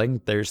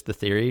compelling, there's the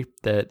theory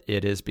that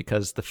it is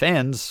because the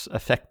fans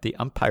affect the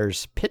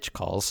umpires' pitch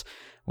calls,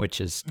 which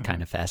is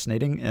kind of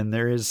fascinating. And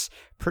there is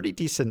pretty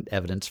decent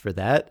evidence for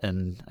that.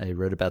 And I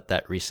wrote about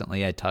that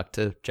recently. I talked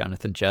to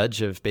Jonathan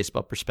Judge of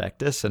Baseball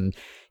Prospectus, and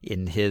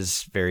in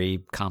his very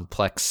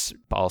complex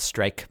ball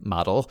strike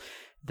model,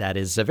 that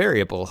is a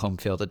variable home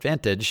field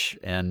advantage.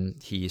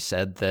 And he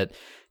said that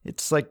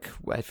it's like,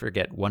 I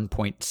forget,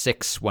 1.6,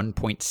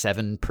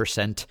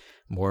 1.7%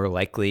 more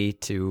likely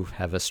to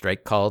have a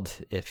strike called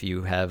if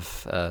you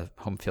have a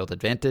home field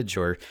advantage,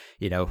 or,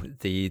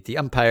 the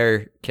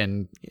umpire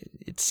can,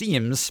 it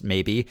seems,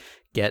 maybe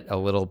get a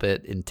little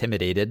bit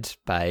intimidated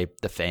by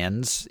the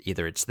fans.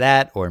 Either it's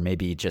that, or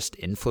maybe just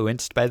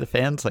influenced by the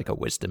fans, like a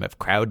wisdom of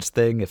crowds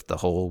thing. If the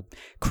whole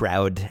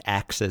crowd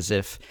acts as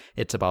if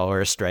it's a ball or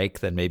a strike,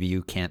 then maybe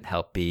you can't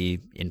help be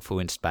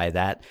influenced by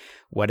that.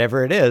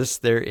 Whatever it is,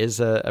 there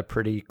is a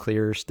pretty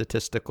clear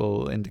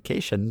statistical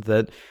indication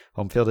that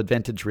home field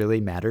advantage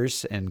really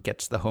matters and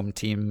gets the home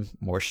team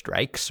more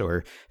strikes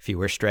or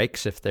fewer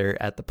strikes if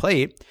they're at the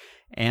plate.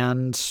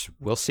 And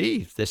we'll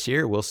see this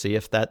year. We'll see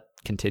if that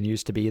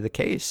continues to be the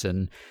case.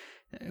 And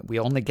we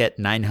only get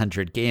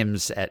 900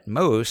 games at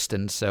most.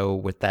 And so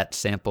with that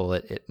sample,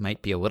 it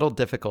might be a little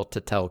difficult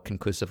to tell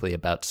conclusively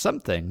about some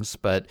things,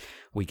 but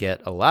we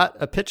get a lot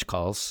of pitch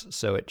calls.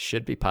 So it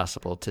should be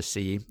possible to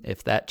see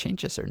if that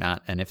changes or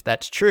not. And if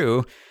that's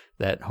true,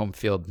 that home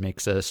field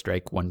makes a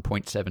strike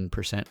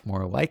 1.7%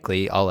 more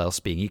likely, all else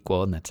being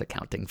equal, and that's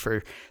accounting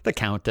for the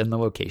count and the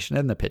location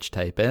and the pitch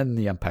type and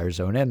the umpire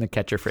zone and the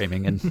catcher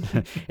framing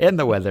and and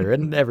the weather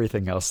and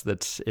everything else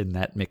that's in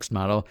that mixed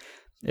model.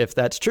 If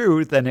that's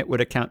true, then it would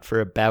account for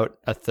about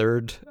a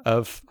third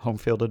of home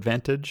field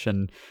advantage.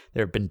 And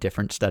there have been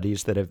different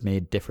studies that have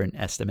made different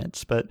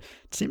estimates, but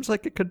it seems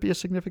like it could be a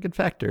significant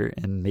factor.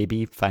 And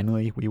maybe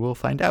finally we will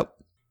find out.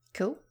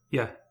 Cool.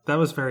 Yeah, that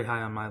was very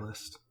high on my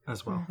list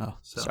as well. Oh,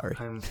 so sorry.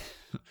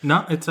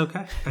 No, it's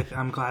okay.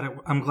 I'm glad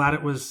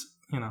it was,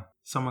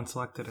 someone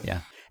selected it.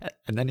 Yeah.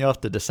 And then you'll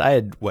have to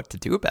decide what to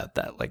do about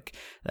that. Like,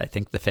 I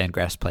think the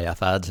Fangraphs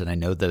playoff odds, and I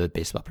know the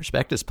Baseball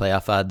Prospectus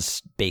playoff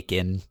odds bake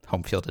in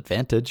home field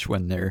advantage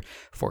when they're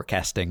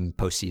forecasting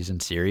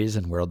postseason series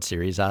and World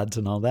Series odds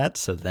and all that.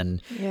 So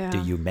then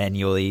do you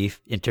manually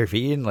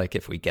intervene? Like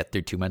if we get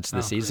through 2 months of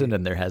the season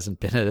and there hasn't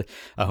been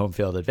a home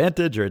field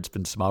advantage or it's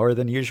been smaller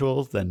than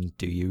usual, then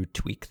do you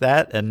tweak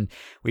that? And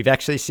we've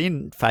actually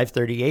seen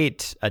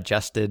 538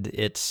 adjusted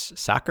its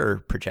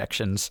soccer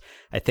projections,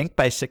 I think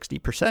by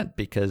 60%,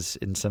 because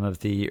in some of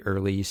the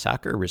early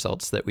soccer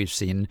results that we've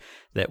seen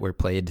that were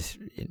played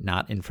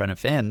not in front of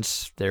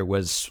fans, there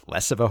was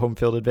less of a home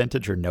field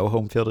advantage or no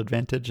home field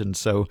advantage. And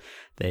so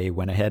they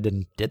went ahead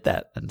and did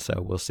that. And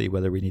so we'll see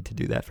whether we need to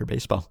do that for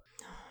baseball.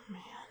 Oh,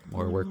 man.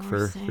 More work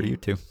for you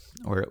two,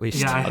 or at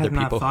least other people.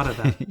 I had not thought of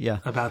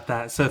that about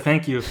that. So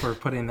thank you for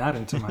putting that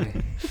into my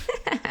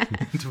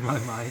into my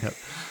mind. Yep.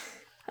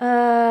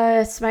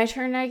 It's my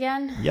turn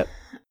again? Yep.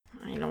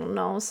 I don't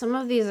know. Some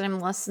of these I'm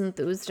less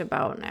enthused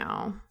about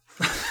now.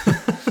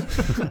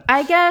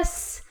 I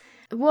guess.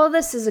 Well,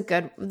 this is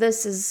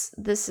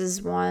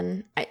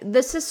one.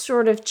 This is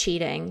sort of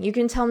cheating. You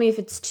can tell me if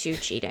it's too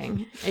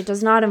cheating. It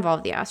does not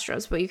involve the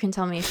Astros, but you can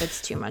tell me if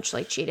it's too much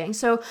like cheating.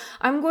 So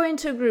I'm going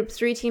to group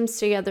 3 teams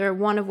together,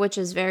 one of which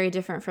is very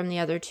different from the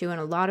other 2 in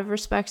a lot of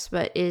respects,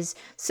 but is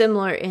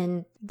similar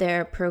in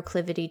their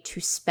proclivity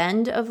to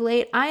spend of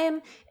late. I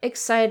am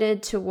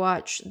excited to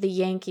watch the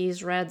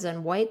Yankees, Reds,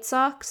 and White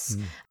Sox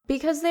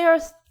because they are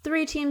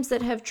 3 teams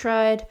that have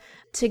tried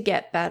to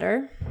get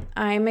better.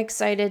 I'm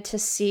excited to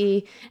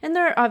see, and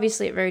they're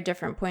obviously at very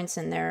different points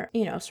in their,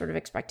 sort of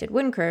expected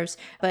win curves,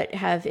 but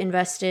have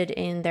invested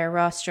in their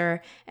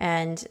roster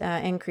and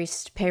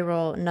increased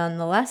payroll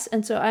nonetheless.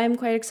 And so I'm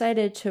quite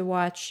excited to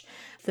watch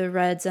the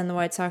Reds and the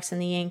White Sox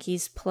and the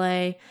Yankees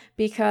play,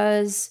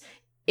 because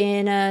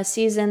in a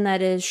season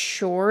that is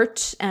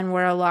short and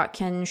where a lot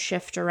can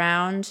shift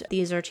around,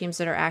 these are teams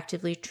that are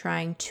actively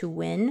trying to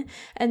win.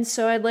 And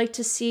so I'd like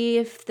to see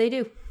if they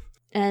do.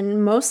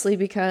 And mostly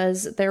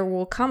because there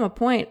will come a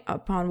point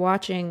upon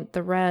watching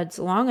the Reds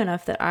long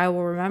enough that I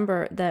will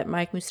remember that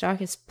Mike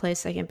Moustakas plays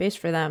second base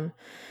for them.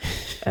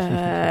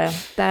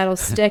 That'll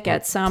stick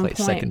at some point.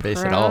 Second base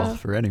at all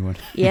for anyone.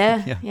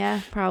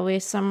 Yeah, probably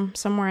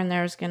somewhere in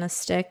there is gonna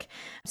stick.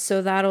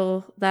 So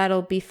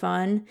that'll be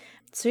fun.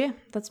 So yeah,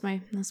 that's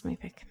my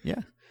pick.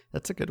 Yeah.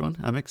 That's a good one.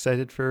 I'm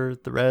excited for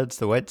the Reds,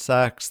 the White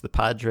Sox, the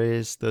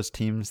Padres, those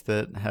teams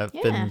that have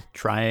been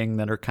trying,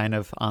 that are kind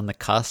of on the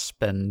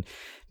cusp. And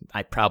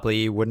I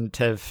probably wouldn't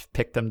have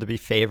picked them to be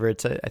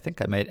favorites. I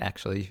think I might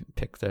actually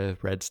pick the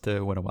Reds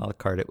to win a wild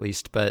card at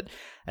least. But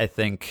I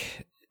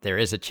think there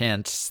is a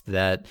chance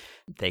that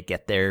they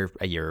get there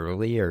a year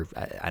early, or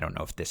I don't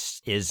know if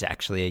this is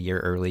actually a year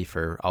early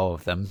for all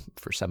of them.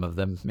 For some of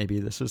them, maybe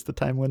this is the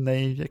time when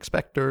they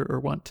expect or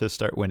want to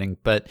start winning,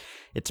 but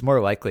it's more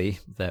likely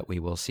that we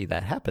will see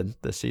that happen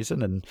this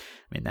season. And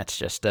I mean, that's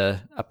just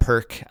a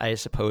perk, I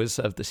suppose,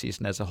 of the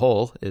season as a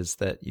whole, is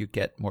that you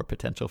get more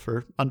potential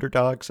for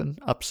underdogs and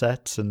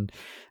upsets. And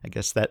I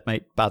guess that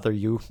might bother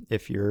you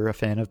if you're a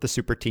fan of the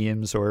super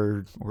teams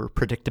or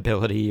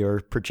predictability or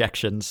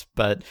projections,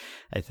 but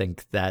I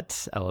think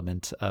that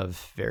element of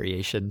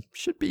variation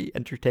should be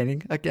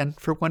entertaining. Again,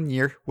 for 1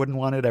 year, wouldn't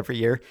want it every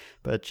year,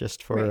 but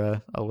just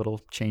for a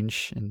little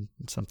change and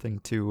something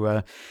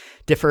to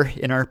differ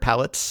in our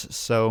palates.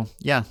 So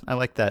yeah, I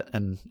like that.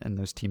 And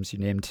those teams you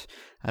named,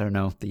 I don't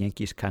know, the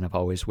Yankees kind of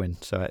always win.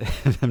 So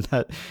I'm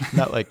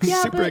not like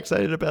super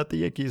excited about the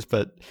Yankees,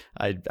 but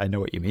I know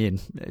what you mean.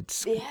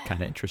 It's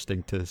kind of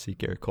interesting to see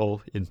Garrett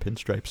Cole in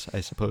pinstripes, I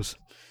suppose.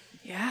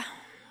 Yeah,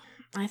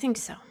 I think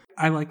so.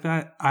 I like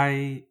that.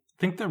 I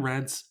think the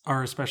Reds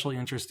are especially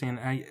interesting.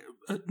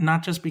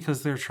 Not just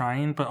because they're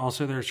trying, but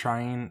also they're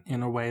trying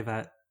in a way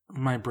that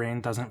my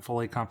brain doesn't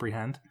fully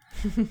comprehend.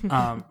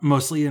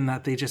 Mostly in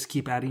that they just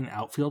keep adding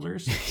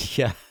outfielders.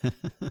 Yeah.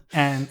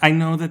 And I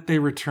know that they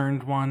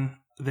returned one.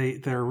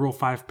 Their Rule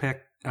 5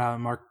 pick,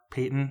 Mark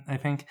Payton, I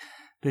think,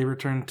 they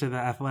returned to the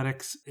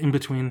Athletics in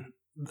between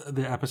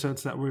the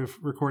episodes that we've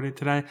recorded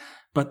today,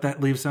 but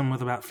that leaves them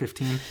with about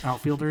 15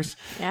 outfielders.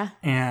 Yeah.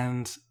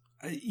 And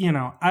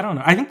I don't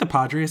know. I think the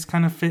Padres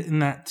kind of fit in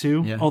that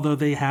too, although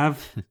they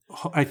have,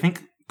 I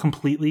think,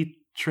 completely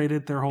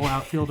traded their whole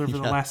outfield over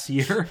the last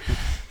year.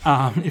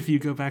 If you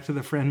go back to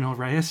the Franmil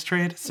Reyes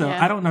trade. So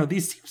I don't know.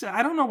 These teams,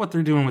 I don't know what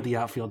they're doing with the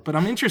outfield, but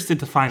I'm interested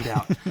to find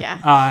out.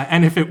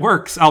 And if it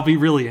works, I'll be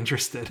really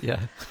interested. Yeah.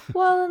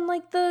 Well, and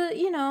like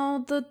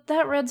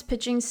that Reds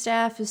pitching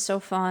staff is so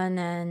fun,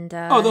 and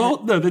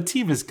the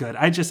team is good.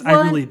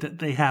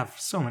 They have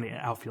so many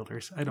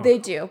outfielders. They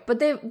do, but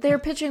their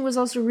pitching was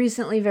also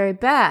recently very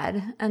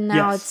bad, and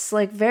now it's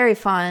like very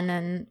fun,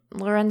 and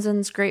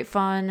Lorenzen's great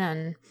fun,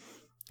 and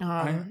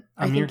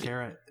Amir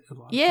Garrett.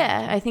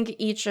 Yeah, I think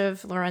each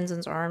of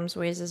Lorenzen's arms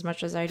weighs as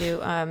much as I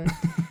do.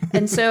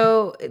 And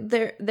so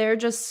they're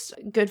just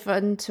good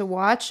fun to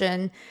watch,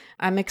 and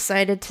I'm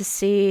excited to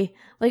see.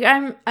 Like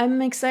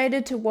I'm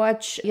excited to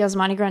watch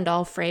Yasmani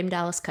Grandal frame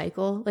Dallas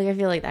Keuchel. Like I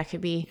feel like that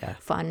could be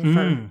fun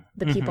for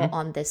the people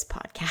on this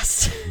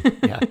podcast.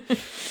 Yeah.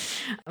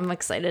 I'm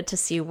excited to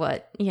see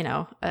what,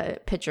 a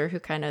pitcher who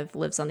kind of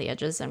lives on the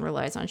edges and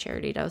relies on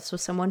charity does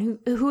with someone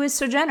who is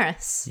so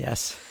generous.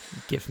 Yes.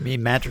 Give me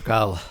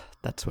Madrigal.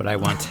 That's what I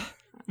want.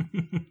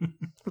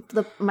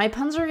 My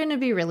puns are going to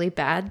be really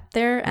bad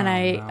there, and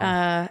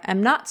I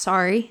am not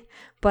sorry,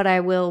 but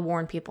I will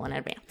warn people in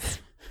advance.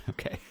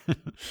 Okay.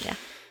 Yeah.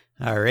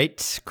 All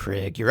right,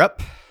 Craig, you're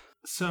up.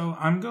 So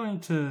I'm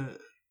going to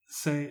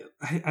say,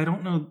 I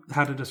don't know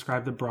how to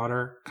describe the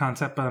broader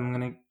concept, but I'm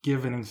going to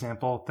give an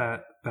example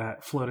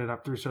that floated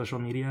up through social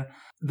media.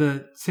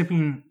 The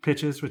Sipping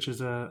Pitches, which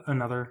is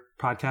another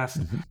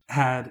podcast,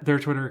 had their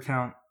Twitter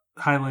account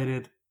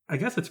highlighted, I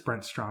guess it's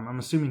Brent Strom. I'm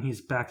assuming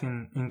he's back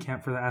in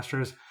camp for the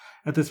Astros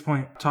at this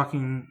point,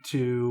 talking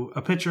to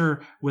a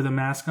pitcher with a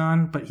mask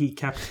on, but he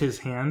kept his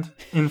hand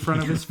in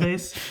front of his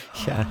face.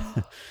 Yeah.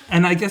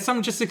 And I guess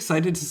I'm just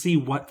excited to see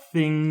what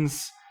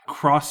things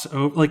cross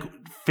over, like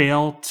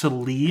fail to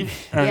leave,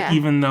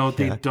 even though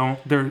they don't,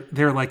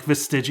 they're like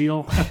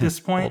vestigial at this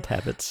point. Old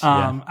habits.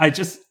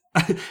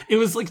 It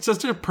was like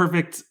such a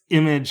perfect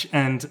image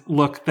and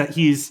look that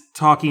he's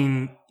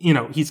talking,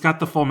 he's got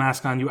the full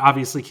mask on. You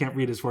obviously can't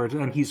read his words,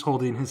 and he's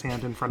holding his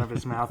hand in front of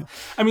his mouth.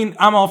 I mean,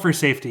 I'm all for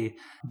safety,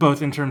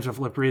 both in terms of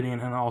lip reading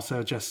and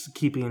also just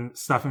keeping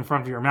stuff in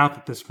front of your mouth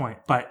at this point.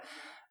 But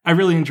I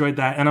really enjoyed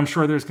that. And I'm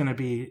sure there's going to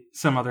be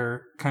some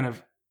other kind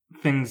of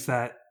things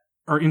that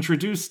are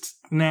introduced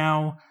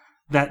now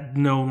that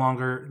no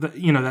longer,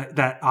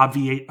 that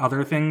obviate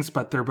other things,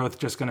 but they're both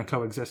just going to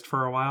coexist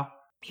for a while.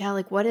 Yeah,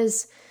 like what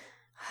is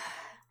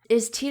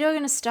Tito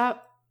going to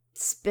stop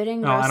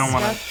spitting gross I don't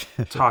want stuff?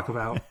 to talk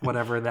about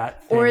whatever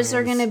that thing Or is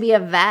there going to be a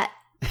vat?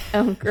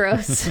 Oh,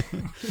 gross.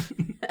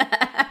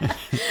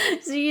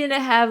 So you're going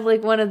to have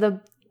like one of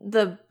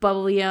the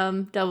bubble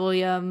yum, double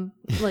yum,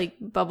 like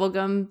bubble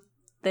gum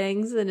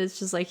things, and it's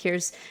just like,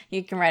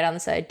 you can write on the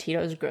side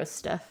Tito's gross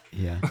stuff.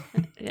 Yeah.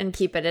 And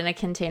keep it in a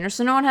container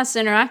so no one has to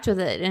interact with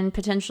it. And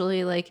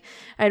potentially, like,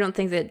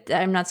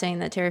 I'm not saying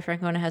that Terry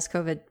Francona has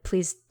COVID,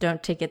 please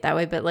don't take it that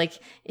way, but like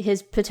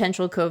his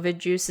potential COVID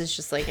juice is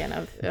just like in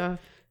a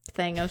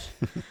thing of,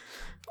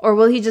 or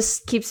will he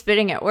just keep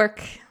spitting at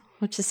work,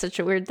 which is such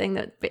a weird thing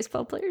that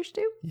baseball players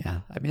do.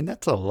 Yeah, I mean,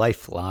 that's a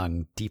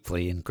lifelong,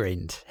 deeply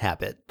ingrained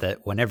habit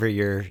that whenever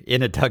you're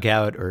in a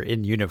dugout or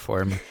in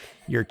uniform,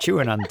 you're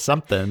chewing on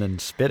something and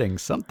spitting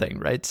something,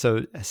 right?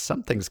 So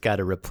something's got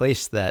to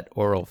replace that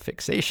oral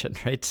fixation,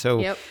 right?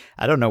 So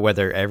I don't know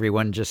whether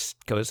everyone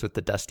just goes with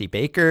the Dusty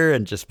Baker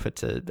and just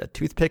puts a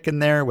toothpick in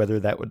there, whether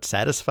that would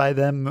satisfy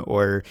them,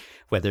 or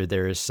whether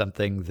there is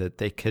something that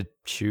they could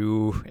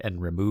chew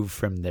and remove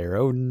from their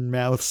own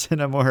mouths in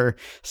a more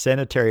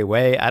sanitary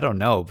way. I don't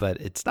know, but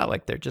it's not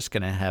like they're just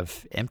going to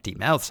have empty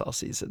mouths all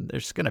season.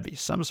 There's going to be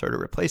some sort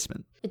of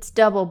replacement. It's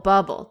double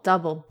bubble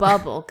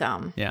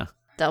gum. Yeah.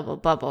 Double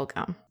bubble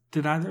gum.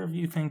 Did either of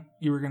you think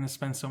you were going to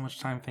spend so much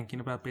time thinking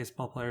about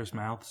baseball players'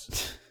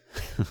 mouths?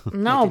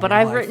 No, but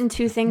I've written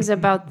 2 things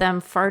about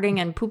them farting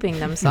and pooping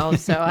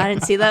themselves, so I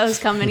didn't see that was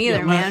coming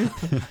either, man.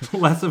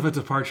 Less of a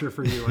departure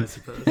for you, I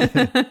suppose.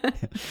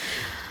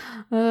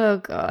 Oh,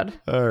 God.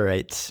 All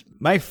right.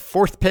 My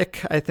 4th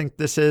pick, I think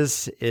this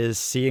is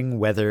seeing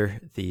whether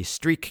the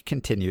streak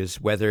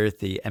continues, whether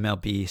the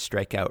MLB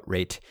strikeout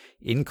rate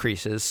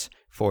increases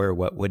for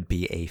what would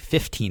be a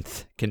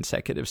 15th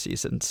consecutive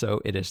season. So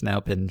it has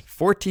now been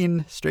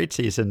 14 straight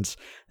seasons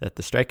that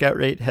the strikeout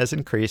rate has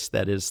increased.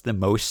 That is the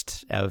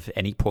most of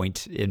any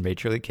point in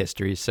Major League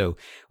history. So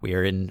we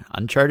are in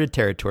uncharted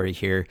territory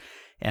here.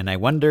 And I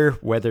wonder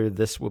whether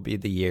this will be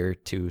the year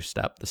to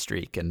stop the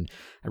streak. And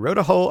I wrote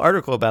a whole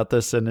article about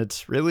this, and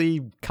it's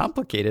really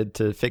complicated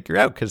to figure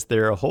out because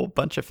there are a whole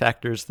bunch of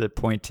factors that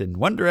point in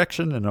one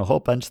direction and a whole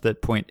bunch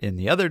that point in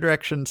the other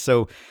direction.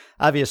 So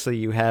obviously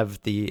you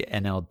have the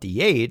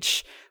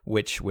NLDH,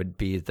 which would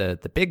be the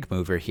big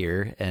mover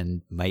here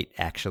and might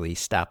actually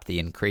stop the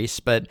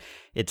increase. But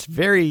it's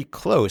very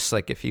close.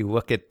 Like if you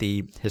look at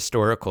the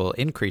historical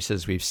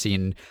increases we've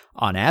seen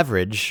on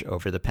average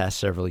over the past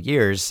several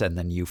years, and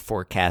then you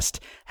forecast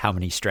how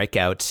many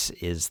strikeouts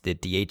is the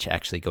DH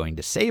actually going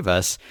to save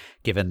us,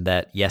 given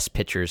that, yes,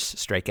 pitchers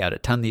strike out a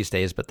ton these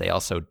days, but they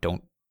also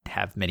don't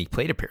have many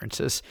plate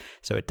appearances,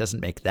 so it doesn't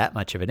make that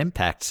much of an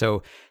impact.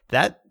 So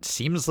that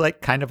seems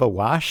like kind of a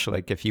wash.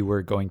 Like if you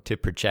were going to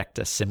project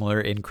a similar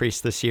increase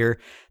this year,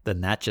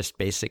 then that just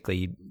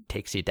basically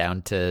takes you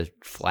down to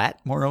flat,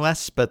 more or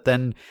less. But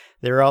then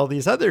there are all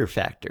these other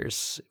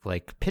factors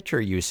like pitcher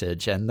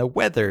usage and the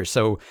weather.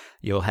 So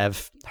you'll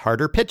have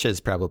harder pitches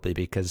probably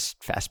because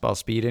fastball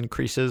speed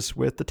increases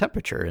with the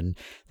temperature. And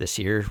this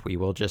year we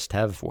will just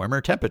have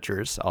warmer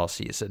temperatures all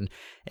season.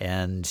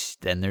 And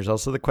then there's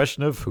also the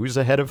question of who's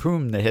ahead of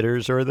whom, the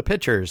hitters or the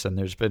pitchers. And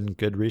there's been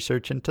good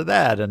research into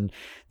that. And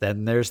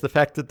Then there's the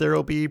fact that there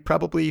will be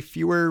probably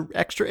fewer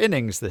extra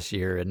innings this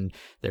year, and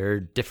there are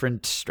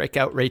different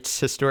strikeout rates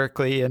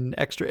historically in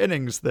extra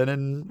innings than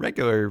in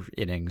regular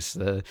innings.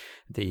 The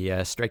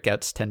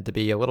strikeouts tend to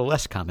be a little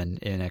less common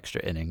in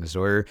extra innings,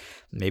 or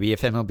maybe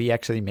if MLB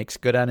actually makes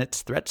good on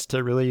its threats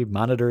to really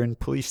monitor and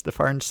police the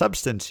foreign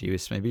substance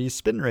use, maybe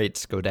spin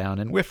rates go down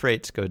and whiff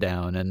rates go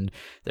down, and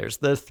there's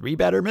the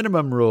 3-batter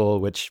minimum rule,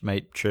 which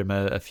might trim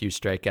a few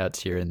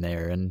strikeouts here and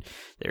there, and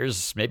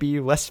there's maybe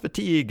less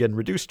fatigue and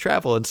reduced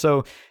travel. And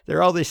so there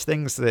are all these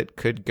things that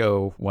could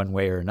go one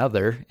way or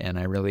another, and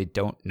I really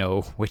don't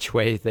know which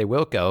way they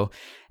will go.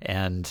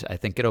 And I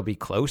think it'll be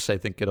close. I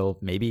think it'll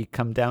maybe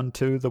come down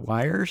to the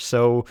wire.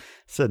 So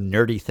it's a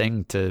nerdy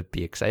thing to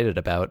be excited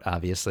about,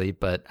 obviously,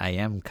 but I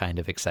am kind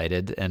of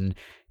excited. And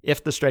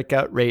if the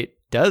strikeout rate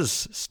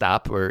does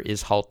stop or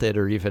is halted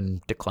or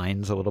even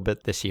declines a little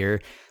bit this year,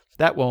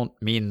 that won't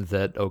mean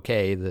that,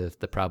 okay,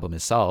 the problem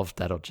is solved.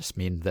 That'll just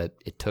mean that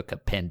it took a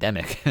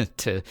pandemic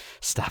to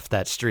stop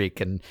that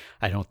streak. And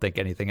I don't think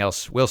anything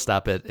else will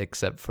stop it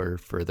except for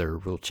further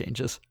rule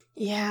changes.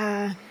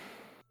 Yeah,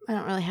 I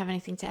don't really have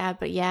anything to add,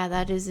 but yeah,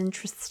 that is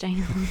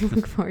interesting. I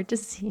look forward to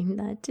seeing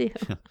that too.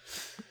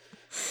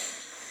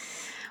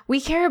 We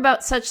care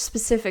about such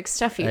specific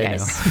stuff, you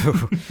guys.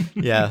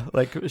 Yeah,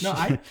 like,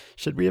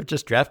 should we have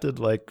just drafted,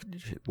 like,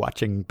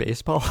 watching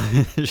baseball?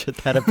 Should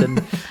that have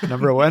been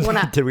number one?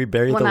 Did we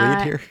bury the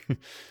lead here?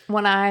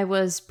 When I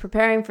was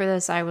preparing for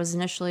this, I was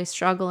initially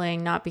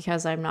struggling, not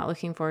because I'm not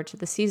looking forward to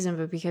the season,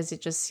 but because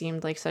it just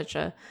seemed like such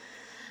a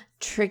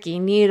tricky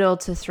needle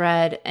to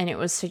thread. And it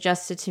was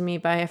suggested to me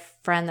by a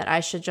friend that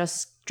I should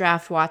just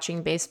draft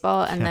watching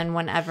baseball, and then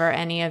whenever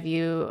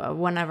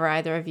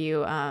either of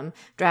you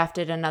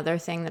drafted another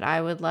thing that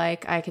I would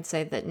like, I could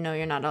say that no,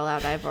 you're not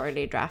allowed. I've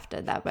already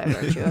drafted that by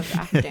virtue of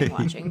drafting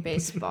watching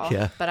baseball.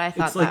 Yeah. But I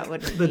thought it's like that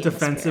would the be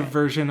defensive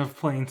version of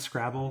playing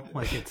Scrabble.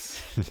 Like it's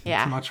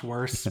much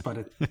worse,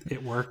 but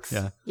it works.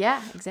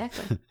 Yeah,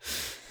 exactly.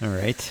 All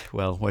right.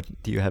 Well,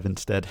 what do you have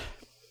instead?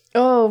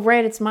 Oh,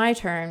 right. It's my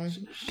turn.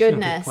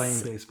 Goodness.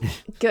 Playing baseball.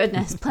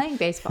 Goodness. Playing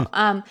baseball.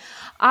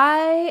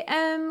 I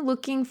am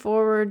looking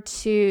forward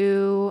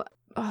to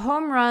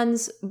home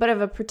runs, but of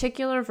a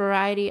particular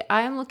variety.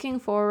 I am looking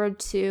forward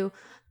to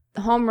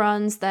home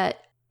runs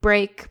that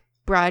break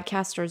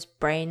broadcasters'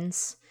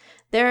 brains.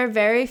 There are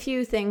very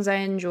few things I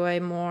enjoy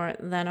more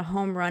than a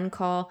home run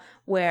call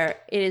where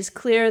it is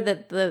clear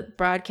that the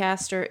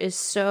broadcaster is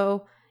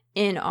so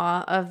in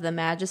awe of the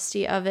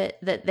majesty of it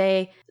that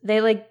they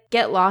like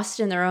get lost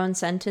in their own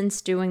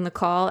sentence doing the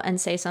call and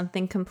say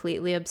something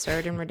completely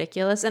absurd and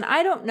ridiculous. And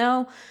I don't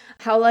know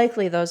how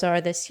likely those are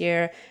this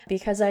year,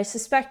 because I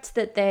suspect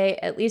that they,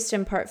 at least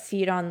in part,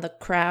 feed on the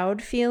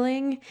crowd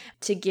feeling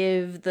to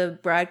give the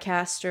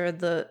broadcaster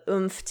the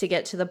oomph to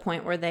get to the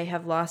point where they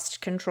have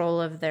lost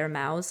control of their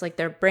mouths. Like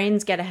their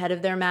brains get ahead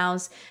of their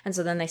mouths, and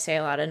so then they say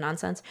a lot of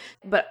nonsense.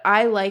 But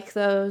I like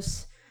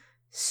those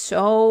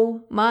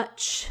so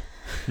much.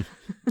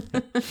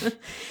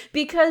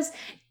 Because,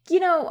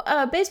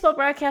 baseball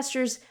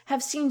broadcasters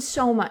have seen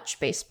so much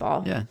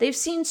baseball. Yeah. They've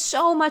seen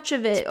so much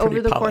of it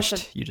over the course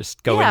of... You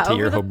just go into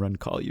your home run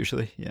call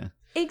usually. Yeah.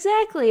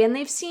 Exactly. And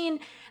they've seen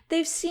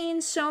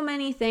so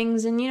many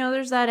things. And,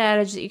 there's that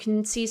adage that you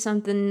can see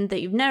something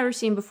that you've never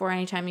seen before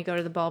anytime you go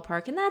to the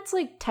ballpark. And that's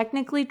like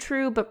technically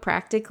true, but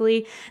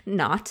practically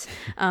not.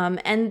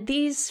 And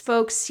these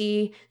folks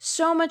see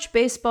so much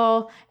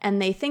baseball,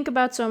 and they think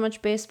about so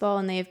much baseball,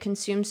 and they have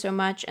consumed so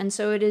much. And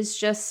so it is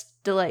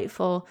just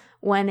delightful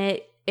when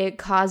it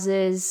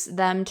causes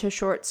them to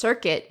short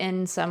circuit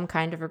in some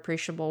kind of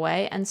appreciable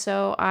way. And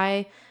so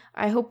I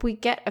hope we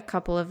get a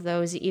couple of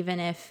those, even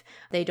if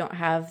they don't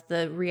have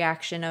the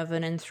reaction of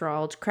an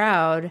enthralled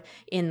crowd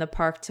in the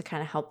park to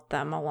kind of help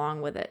them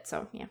along with it.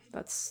 So yeah,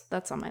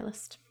 that's on my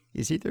list.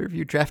 Is either of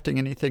you drafting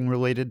anything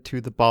related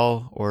to the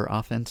ball or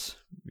offense?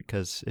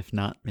 Because if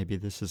not, maybe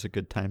this is a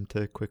good time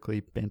to quickly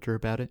banter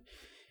about it.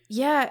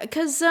 Yeah,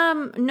 because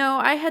no,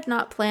 I had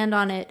not planned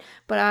on it,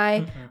 but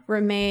I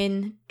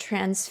remain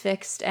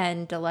transfixed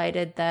and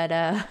delighted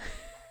that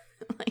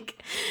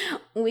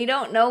we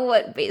don't know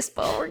what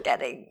baseball we're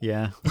getting.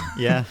 Yeah.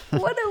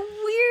 What a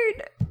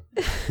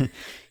weird...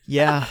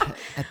 Yeah,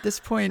 at this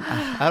point,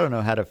 I don't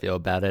know how to feel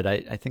about it.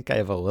 I think I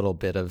have a little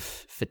bit of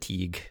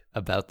fatigue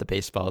about the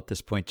baseball at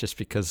this point, just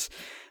because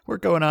we're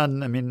going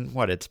on,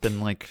 it's been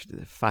like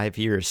 5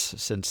 years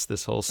since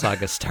this whole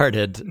saga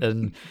started.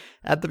 And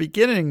at the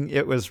beginning,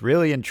 it was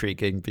really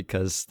intriguing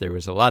because there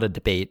was a lot of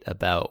debate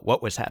about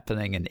what was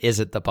happening and is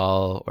it the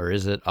ball or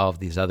is it all of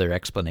these other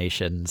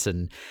explanations.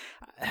 And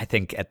I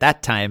think at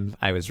that time,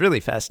 I was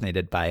really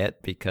fascinated by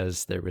it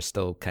because there was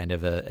still kind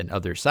of an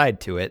other side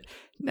to it.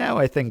 Now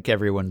I think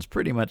everyone's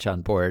pretty much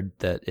on board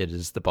that it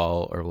is the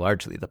ball or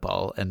largely the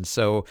ball. And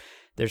so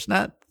there's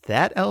not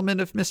that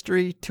element of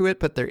mystery to it,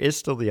 but there is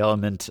still the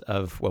element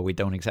of, well, we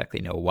don't exactly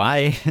know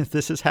why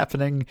this is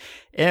happening.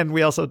 And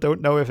we also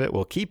don't know if it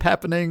will keep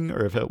happening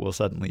or if it will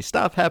suddenly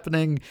stop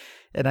happening.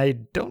 And I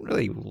don't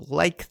really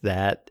like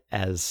that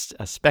as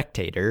a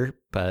spectator,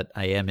 but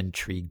I am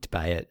intrigued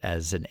by it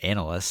as an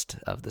analyst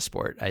of the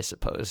sport, I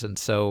suppose. And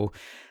so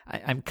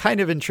I'm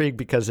kind of intrigued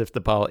because if the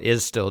ball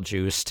is still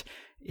juiced,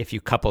 if you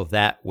couple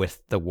that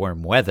with the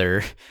warm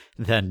weather,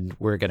 then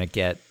we're going to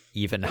get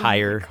even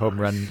higher home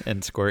run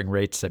and scoring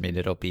rates. I mean,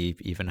 it'll be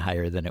even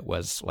higher than it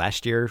was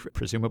last year.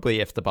 Presumably,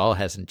 if the ball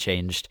hasn't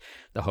changed,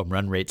 the home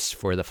run rates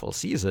for the full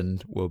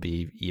season will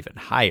be even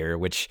higher,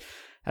 which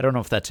I don't know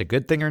if that's a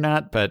good thing or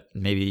not, but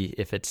maybe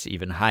if it's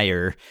even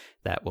higher,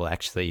 that will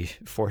actually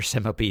force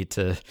MLB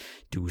to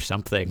do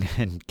something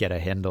and get a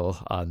handle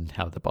on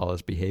how the ball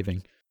is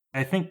behaving.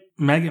 I think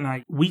Meg and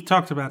I, we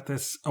talked about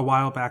this a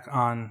while back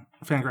on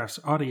Fangraphs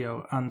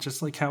Audio on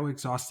just like how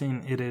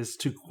exhausting it is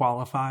to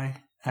qualify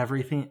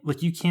everything.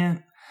 Like you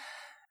can't,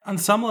 on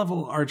some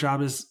level, our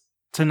job is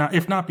to not,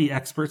 if not be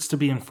experts, to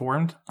be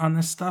informed on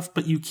this stuff,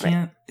 but you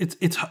can't,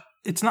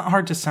 it's not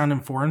hard to sound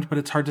informed, but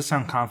it's hard to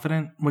sound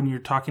confident when you're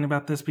talking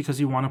about this because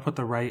you want to put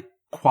the right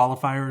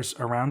qualifiers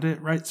around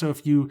it, right? So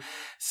if you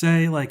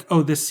say like,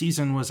 oh, this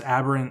season was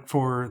aberrant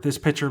for this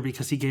pitcher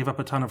because he gave up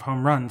a ton of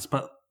home runs,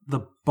 but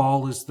the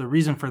ball is the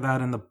reason for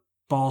that and the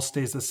ball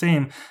stays the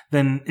same,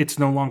 then it's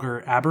no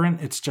longer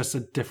aberrant. It's just a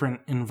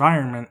different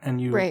environment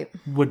and you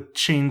would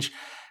change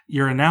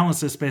your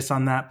analysis based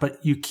on that,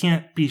 but you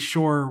can't be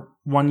sure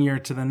one year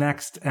to the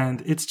next.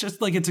 And it's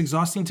just like, it's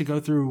exhausting to go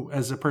through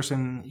as a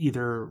person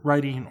either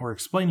writing or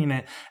explaining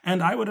it.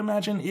 And I would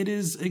imagine it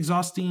is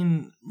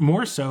exhausting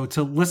more so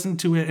to listen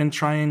to it and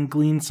try and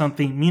glean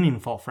something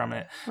meaningful from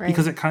it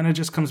because it kind of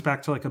just comes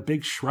back to like a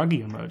big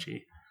shruggy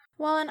emoji.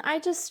 Well, and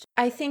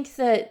I think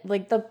that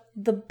like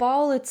the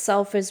ball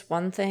itself is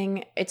one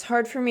thing. It's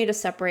hard for me to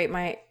separate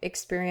my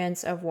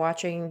experience of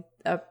watching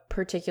a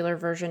particular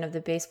version of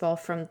the baseball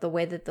from the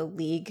way that the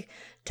league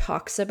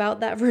talks about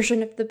that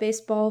version of the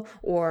baseball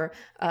or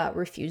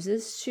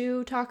refuses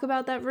to talk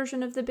about that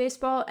version of the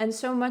baseball. And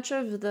so much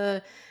of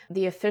the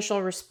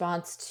official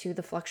response to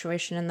the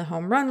fluctuation in the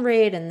home run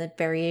rate and the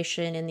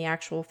variation in the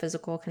actual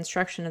physical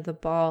construction of the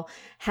ball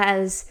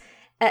has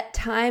at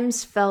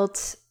times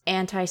felt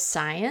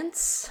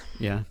anti-science.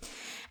 Yeah.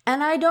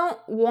 And I don't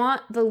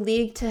want the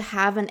league to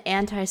have an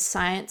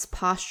anti-science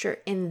posture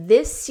in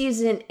this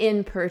season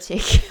in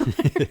particular.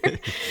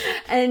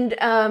 And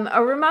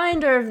a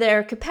reminder of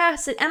their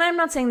capacity. And I'm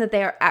not saying that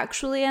they are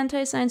actually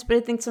anti-science, but I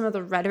think some of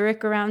the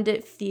rhetoric around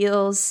it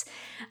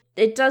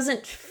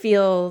doesn't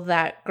feel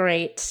that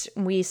great.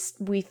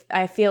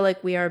 I feel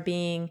like we are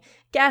being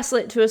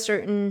gaslit to a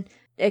certain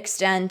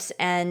extent,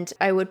 and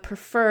I would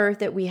prefer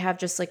that we have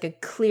just like a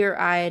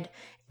clear-eyed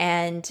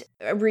and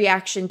a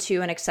reaction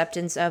to and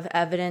acceptance of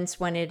evidence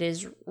when it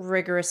is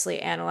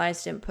rigorously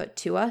analyzed and put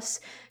to us,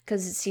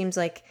 because it seems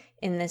like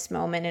in this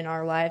moment in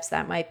our lives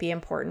that might be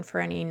important for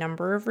any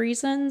number of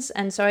reasons.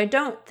 And so I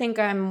don't think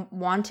I'm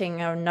wanting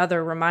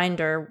another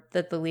reminder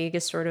that the league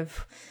is sort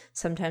of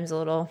sometimes a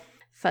little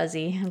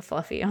fuzzy and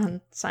fluffy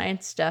on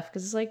science stuff,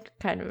 because it's like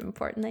kind of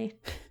important they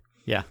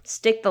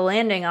stick the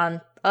landing on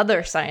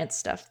other science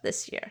stuff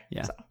this year.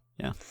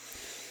 Yeah.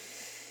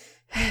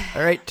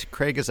 All right,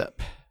 Craig is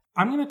up.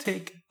 I'm going to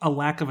take a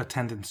lack of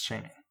attendance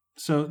shaming.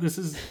 So this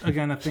is,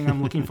 again, a thing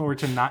I'm looking forward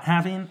to not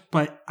having,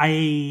 but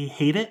I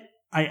hate it.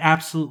 I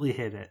absolutely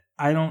hate it.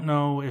 I don't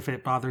know if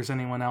it bothers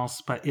anyone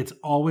else, but it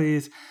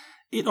always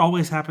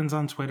happens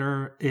on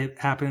Twitter. It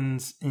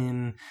happens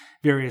in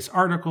various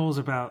articles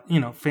about,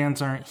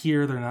 fans aren't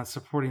here, they're not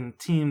supporting the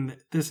team,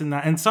 this and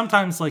that. And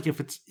sometimes, like,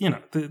 if it's,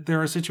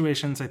 there are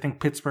situations, I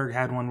think Pittsburgh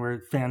had one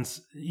where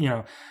fans,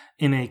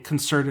 in a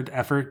concerted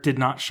effort did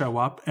not show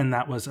up. And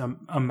that was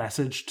a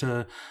message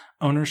to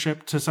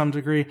ownership to some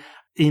degree.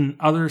 In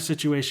other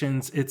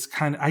situations, it's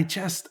kind of,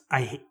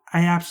 I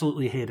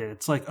absolutely hate it.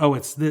 It's like, oh,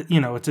 it's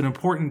it's an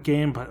important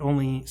game, but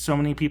only so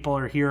many people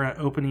are here at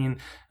opening,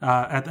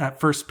 at that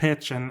first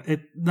pitch. And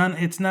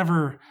it's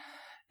never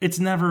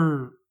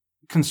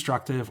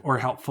constructive or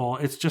helpful.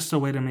 It's just a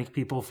way to make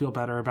people feel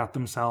better about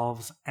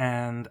themselves.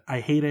 And I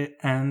hate it.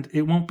 And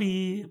it won't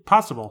be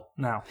possible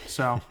now.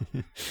 So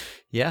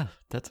yeah,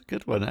 that's a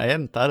good one. I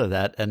hadn't thought of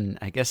that. And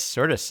I guess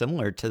sort of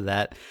similar to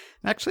that,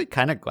 I'm actually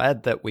kind of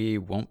glad that we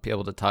won't be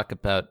able to talk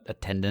about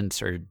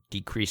attendance or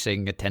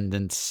decreasing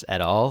attendance at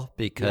all,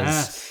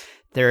 because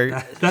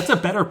that's a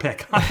better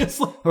pick,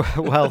 honestly.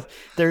 Well,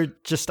 they're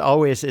just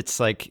always, it's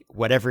like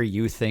whatever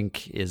you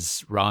think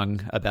is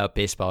wrong about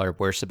baseball or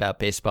worse about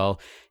baseball,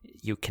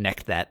 you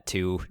connect that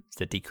to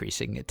the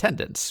decreasing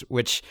attendance,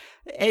 which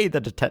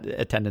the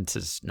attendance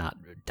is not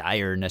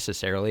dire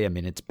necessarily. I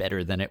mean, it's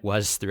better than it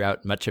was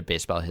throughout much of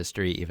baseball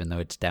history, even though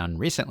it's down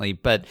recently.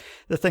 But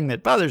the thing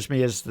that bothers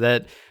me is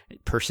that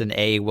person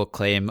A will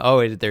claim,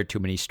 oh, there are too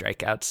many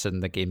strikeouts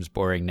and the game's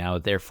boring now,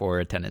 therefore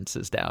attendance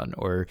is down.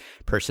 Or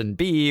person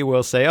B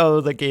will say,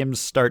 oh, the games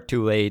start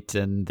too late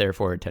and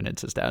therefore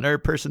attendance is down. Or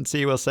person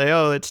C will say,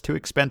 oh, it's too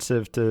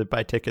expensive to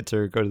buy tickets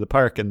or go to the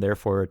park and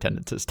therefore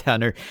attendance is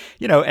down. Or,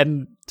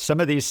 and some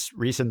of these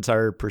reasons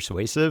are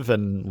persuasive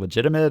and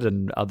legitimate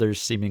and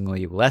others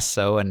seemingly less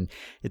so. And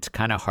it's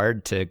kind of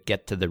hard to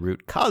get to the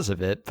root cause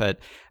of it. But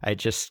I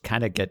just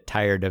kind of get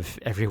tired of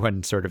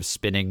everyone sort of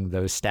spinning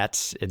those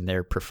stats in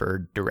their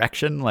preferred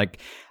direction. Like,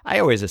 I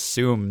always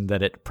assume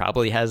that it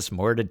probably has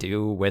more to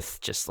do with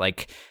just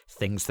like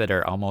things that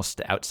are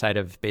almost outside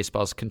of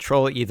baseball's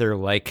control, either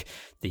like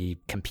the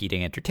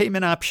competing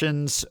entertainment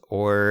options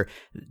or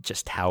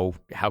just how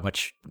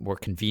much more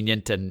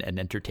convenient and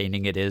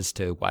entertaining it is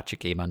to watch a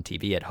game on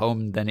TV at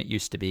home than it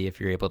used to be if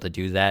you're able to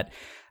do that.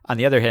 On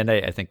the other hand,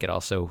 I think it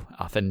also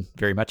often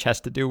very much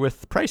has to do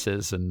with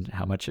prices and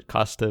how much it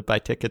costs to buy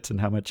tickets and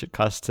how much it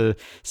costs to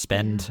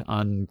spend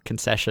on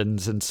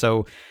concessions. And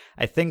so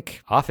I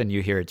think often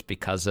you hear it's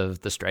because of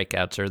the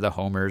strikeouts or the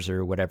homers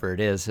or whatever it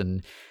is.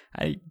 And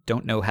I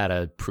don't know how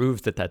to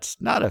prove that that's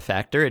not a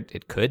factor.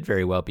 It could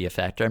very well be a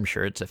factor. I'm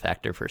sure it's a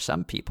factor for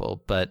some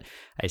people, but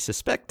I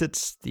suspect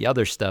it's the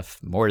other stuff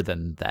more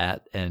than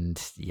that.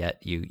 And yet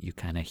you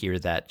kind of hear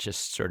that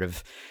just sort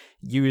of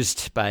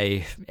used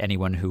by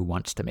anyone who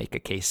wants to make a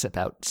case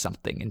about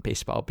something in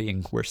baseball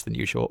being worse than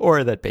usual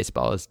or that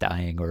baseball is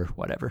dying or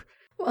whatever.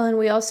 Well, and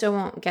we also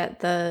won't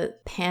get the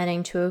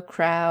panning to a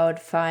crowd,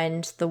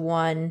 find the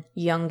one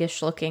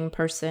youngish looking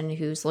person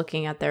who's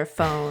looking at their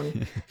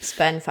phone,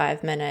 spend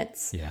 5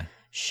 minutes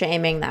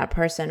shaming that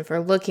person for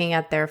looking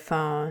at their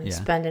phone,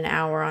 spend an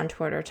hour on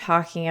Twitter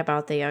talking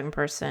about the young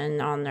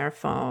person on their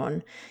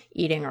phone,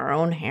 eating our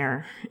own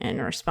hair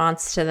in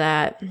response to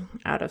that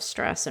out of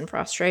stress and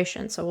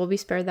frustration. So we'll be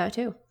spared that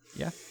too.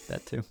 Yeah,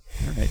 that too.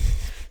 All right.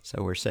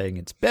 So we're saying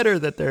it's better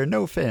that there are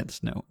no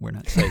fans. No, we're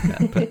not saying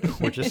that,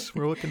 but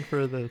we're looking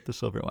for the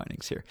silver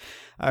linings here.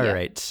 All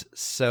right.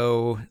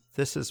 So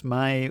this is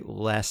my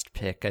last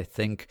pick. I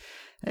think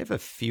I have a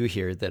few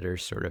here that are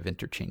sort of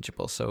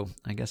interchangeable. So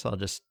I guess I'll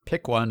just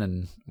pick one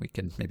and we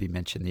can maybe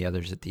mention the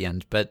others at the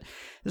end. But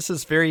this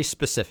is very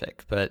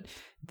specific. But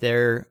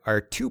there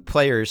are two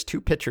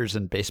pitchers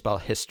in baseball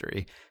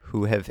history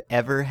who have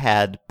ever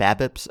had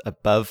BABIPs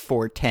above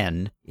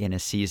 410 in a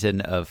season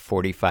of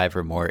 45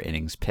 or more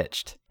innings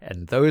pitched.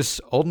 And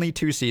those only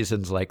two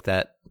seasons like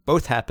that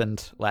both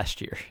happened last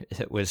year.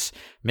 It was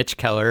Mitch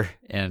Keller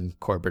and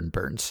Corbin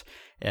Burnes.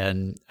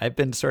 And I've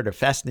been sort of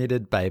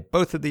fascinated by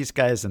both of these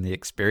guys and the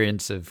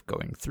experience of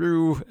going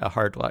through a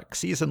hard luck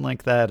season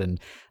like that. And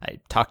I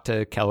talked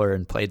to Keller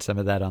and played some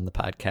of that on the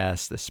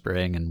podcast this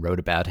spring and wrote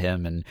about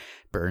him. And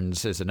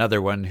Burnes is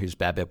another one whose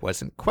BABIP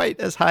wasn't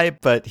quite as high,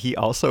 but he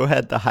also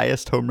had the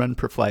highest home run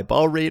per fly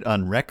ball rate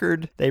on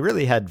record. They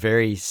really had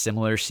very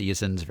similar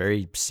seasons,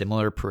 very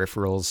similar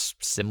peripherals,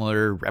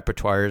 similar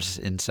repertoires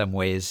in some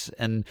ways.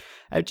 And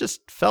I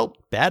just felt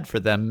bad for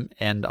them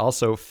and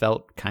also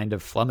felt kind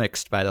of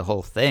flummoxed by the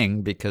whole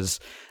thing because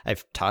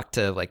I've talked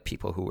to like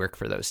people who work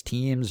for those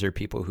teams or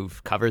people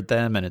who've covered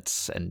them and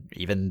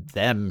even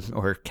them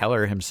or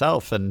Keller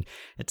himself. And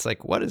it's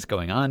like, what is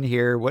going on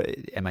here? What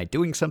am I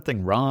doing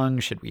something wrong?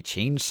 Should we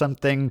change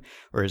something?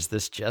 Or is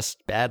this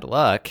just bad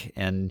luck?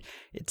 And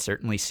it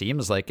certainly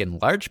seems like in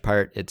large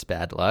part it's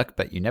bad luck,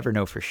 but you never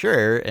know for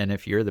sure. And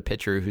if you're the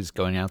pitcher who's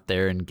going out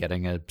there and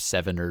getting a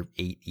 7 or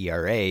 8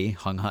 ERA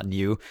hung on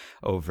you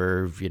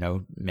over,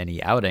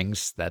 many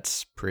outings,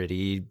 that's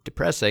pretty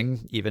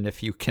depressing, even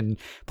if you can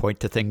point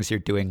to things you're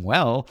doing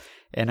well.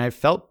 And I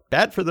felt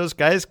bad for those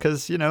guys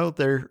because,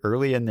 they're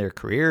early in their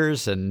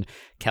careers and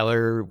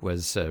Keller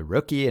was a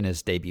rookie in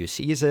his debut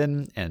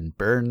season and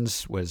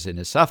Burnes was in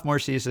his sophomore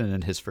season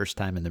and his first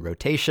time in the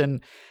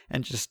rotation.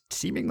 And just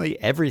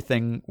seemingly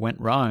everything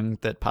went wrong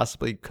that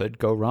possibly could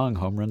go wrong.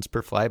 Home runs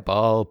per fly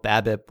ball,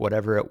 BABIP,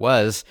 whatever it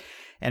was.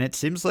 And it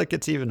seems like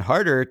it's even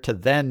harder to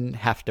then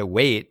have to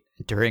wait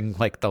during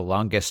like the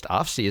longest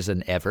off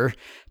season ever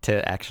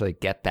to actually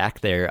get back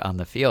there on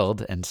the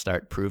field and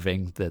start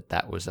proving that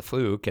that was a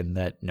fluke and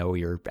that no,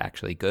 you're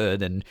actually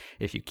good. And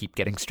if you keep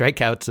getting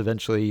strikeouts,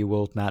 eventually you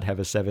will not have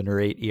a 7 or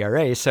 8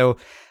 ERA. So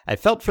I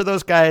felt for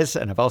those guys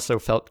and I've also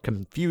felt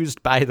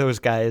confused by those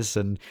guys.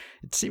 And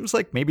it seems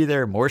like maybe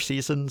there are more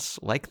seasons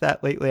like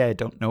that lately. I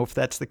don't know if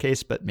that's the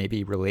case, but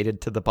maybe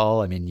related to the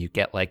ball. I mean, you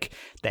get like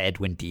the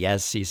Edwin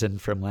Diaz season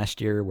from last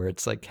year where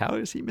it's like, how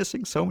is he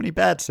missing so many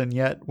bats? And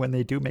yet when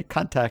they do make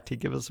contact, he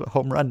gives us a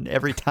home run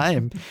every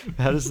time.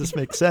 How does this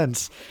make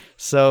sense?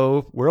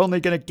 So we're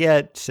only going to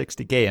get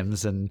 60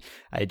 games. And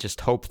I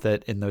just hope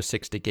that in those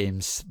 60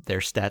 games, their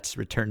stats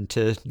return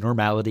to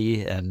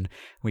normality and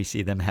we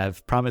see them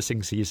have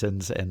promising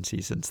seasons and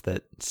seasons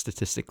that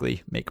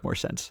statistically make more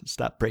sense.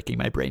 Stop breaking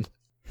my brain.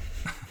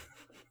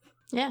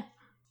 Yeah.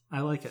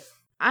 I like it.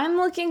 I'm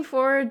looking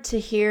forward to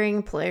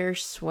hearing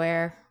players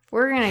swear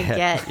We're going to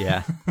get,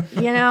 yeah.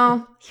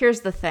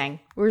 Here's the thing.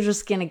 We're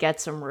just going to get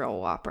some real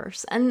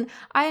whoppers. And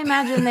I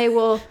imagine they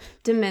will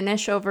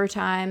diminish over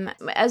time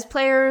as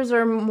players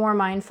are more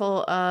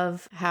mindful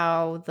of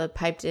how the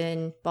piped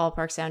in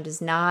ballpark sound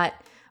does not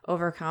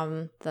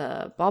overcome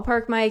the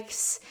ballpark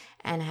mics,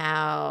 and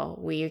how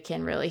we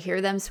can really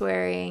hear them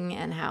swearing,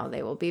 and how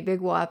they will be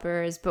big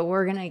whoppers. But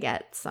we're going to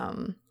get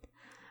some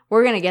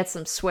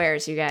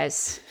swears, you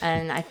guys.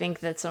 And I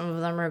think that some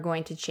of them are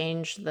going to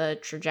change the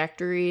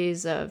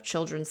trajectories of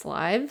children's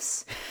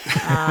lives.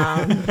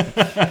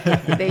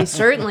 They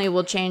certainly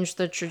will change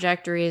the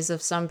trajectories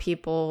of some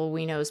people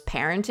we know's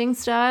parenting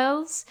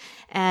styles.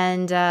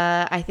 And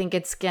I think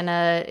it's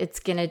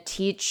gonna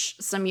teach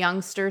some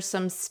youngsters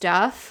some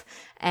stuff.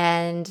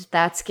 And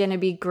that's going to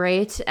be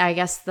great. I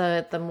guess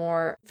the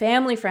more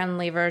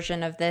family-friendly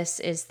version of this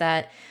is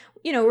that,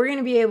 we're going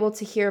to be able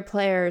to hear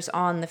players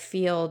on the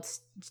field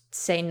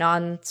say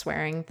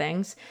non-swearing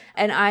things.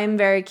 And I'm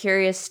very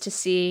curious to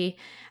see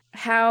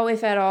how,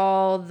 if at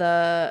all,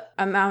 the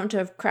amount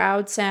of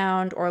crowd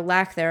sound, or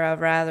lack thereof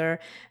rather,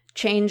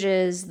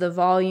 changes the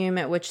volume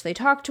at which they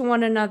talk to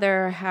one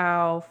another,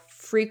 how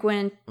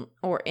frequent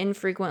or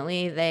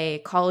infrequently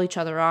they call each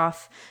other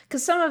off.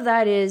 Because some of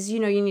that is, you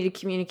need to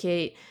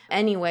communicate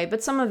anyway,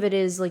 but some of it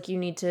is like you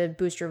need to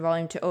boost your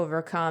volume to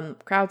overcome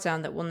crowd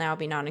sound that will now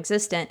be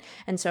non-existent.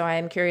 And so I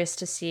am curious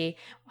to see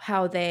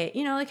how they,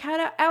 how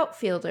do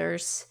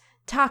outfielders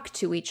talk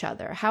to each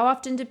other? How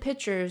often do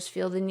pitchers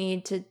feel the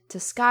need to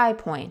sky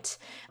point?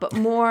 But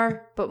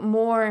more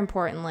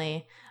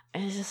importantly,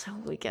 I just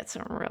hope we get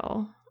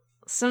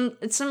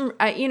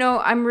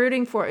I'm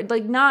rooting for,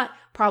 like, not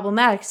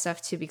problematic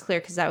stuff, to be clear,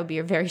 because that would be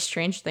a very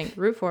strange thing to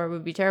root for. It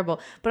would be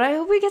terrible. But I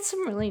hope we get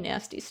some really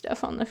nasty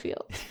stuff on the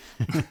field,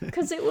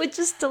 because it would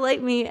just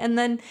delight me. And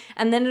then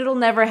it'll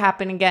never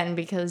happen again,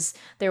 because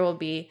there will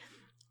be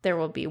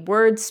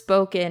words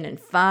spoken and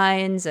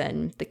fines,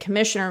 and the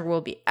commissioner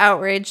will be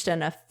outraged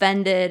and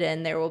offended,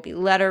 and there will be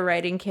letter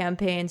writing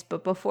campaigns.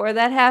 But before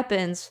that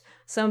happens,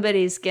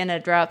 somebody's gonna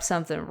drop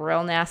something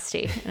real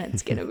nasty, and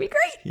it's gonna be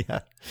great. Yeah.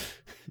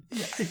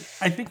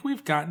 I think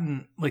we've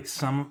gotten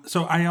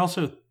so I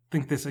also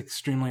think this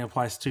extremely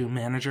applies to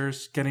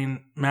managers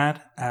getting mad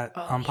at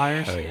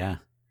umpires. Oh yeah.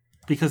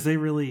 Because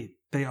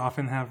they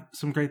often have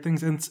some great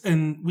things.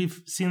 And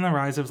we've seen the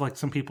rise of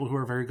some people who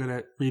are very good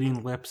at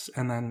reading lips,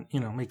 and then,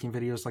 making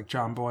videos like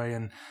John Boy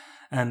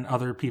and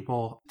other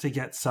people to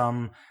get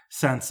some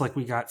sense. Like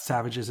we got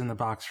Savages in the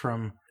Box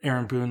from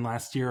Aaron Boone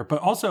last year.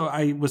 But also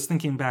I was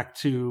thinking back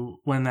to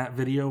when that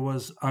video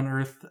was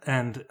unearthed,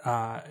 and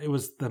it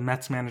was the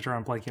Mets manager,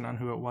 I'm blanking on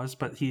who it was,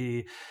 but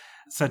he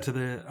said to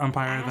the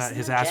umpire that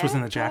his ass was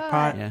in the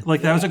jackpot. Yeah.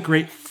 That was a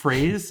great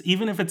phrase,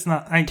 even if it's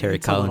not, Terry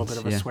it's Collins, a little bit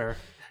of a swear.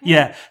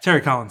 Yeah,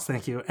 Terry Collins,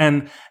 thank you.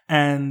 And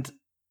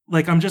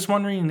I'm just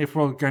wondering if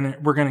we're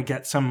gonna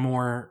get some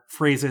more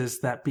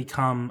phrases that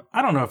become,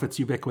 I don't know if it's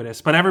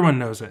ubiquitous, but everyone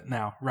knows it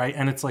now, right?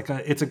 And it's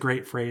it's a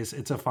great phrase.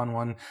 It's a fun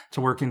one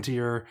to work into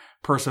your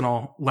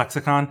personal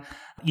lexicon,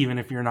 even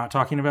if you're not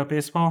talking about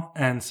baseball.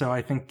 And so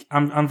I think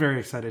I'm very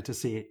excited to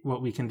see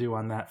what we can do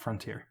on that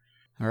frontier.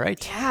 All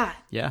right.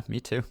 Yeah, me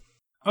too.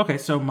 Okay,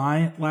 so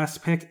my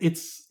last pick,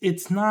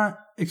 it's not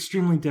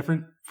extremely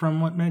different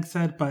from what Meg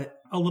said, but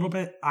a little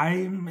bit.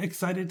 I'm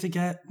excited to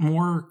get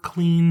more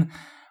clean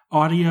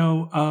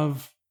audio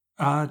of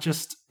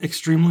just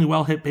extremely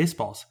well hit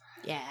baseballs.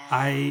 Yeah.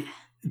 I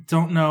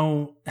don't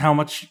know how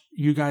much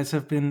you guys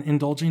have been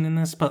indulging in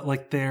this, but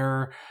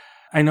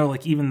I know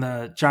even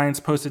the Giants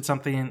posted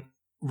something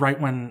right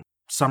when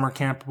summer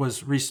camp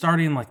was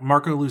restarting.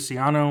 Marco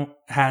Luciano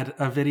had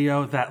a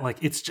video that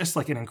it's just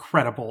an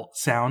incredible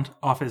sound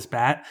off his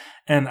bat.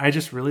 And I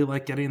just really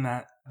like getting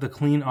the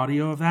clean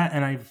audio of that.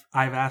 And I've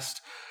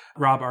asked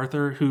Rob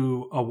Arthur,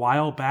 who a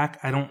while back,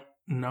 I don't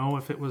know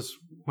if it was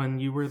when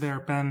you were there,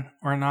 Ben,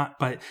 or not,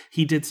 but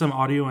he did some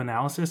audio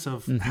analysis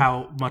of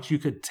how much you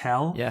could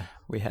tell. Yeah,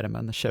 we had him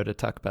on the show to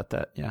talk about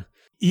that. Yeah.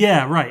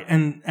 Yeah, right.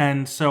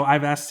 And so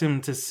I've asked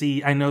him to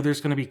see, I know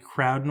there's going to be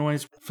crowd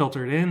noise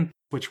filtered in,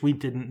 which we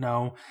didn't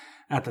know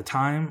at the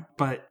time,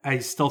 but I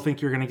still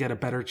think you're going to get a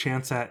better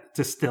chance at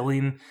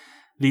distilling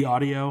the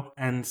audio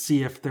and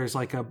see if there's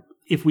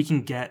if we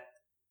can get,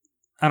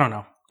 I don't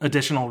know,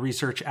 additional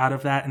research out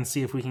of that and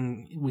see if we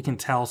can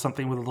tell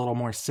something with a little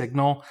more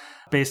signal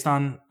based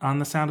on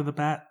the sound of the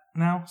bat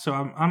now. So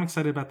I'm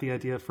excited about the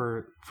idea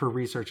for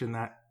research in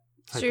that.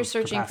 So you're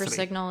searching for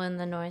signal in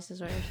the noise,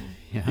 is what you're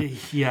saying?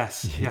 Yeah.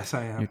 Yes,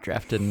 I am. You're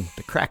drafting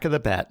the crack of the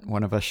bat.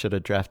 One of us should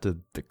have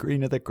drafted the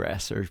green of the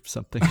grass or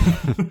something.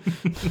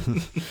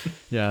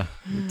 Yeah,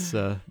 it's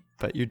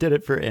but you did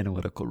it for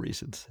analytical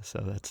reasons,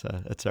 so that's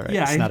all right.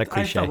 Yeah, it's not a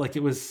cliche. I felt like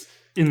it was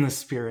in the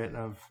spirit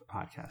of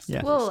podcast.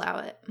 Yeah, we'll allow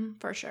it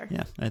for sure.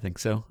 Yeah, I think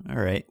so. All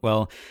right.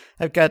 Well,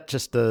 I've got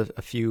just a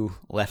few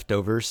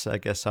leftovers. I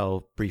guess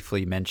I'll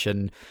briefly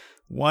mention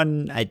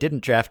One I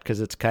didn't draft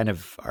because it's kind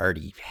of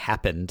already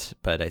happened,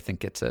 but I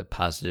think it's a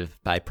positive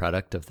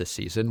byproduct of this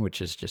season,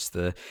 which is just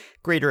the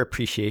greater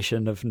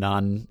appreciation of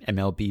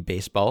non-MLB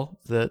baseball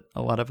that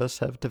a lot of us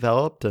have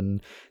developed,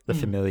 and the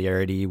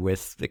familiarity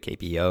with the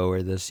KBO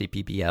or the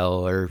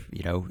CPBL or,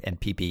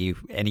 NPB,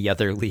 any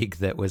other league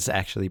that was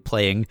actually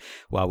playing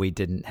while we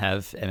didn't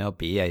have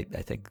MLB.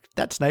 I think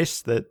that's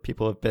nice that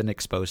people have been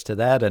exposed to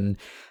that, and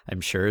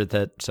I'm sure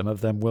that some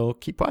of them will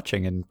keep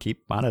watching and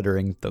keep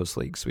monitoring those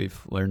leagues. We've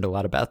learned a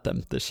lot about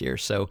them this year,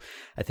 so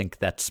I think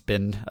that's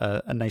been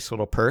a nice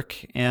little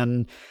perk.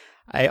 And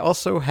I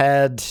also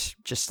had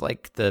just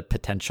like the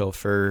potential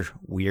for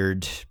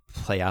weird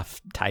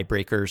playoff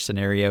tiebreaker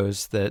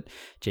scenarios that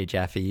Jay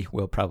Jaffe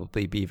will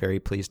probably be very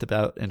pleased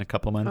about in a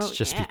couple months,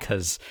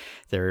 because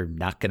there are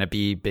not going to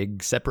be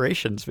big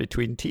separations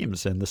between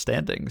teams in the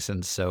standings.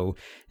 And so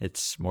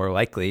it's more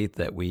likely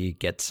that we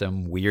get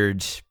some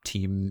weird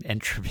team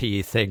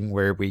entropy thing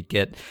where we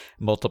get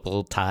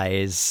multiple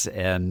ties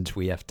and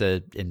we have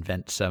to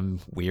invent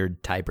some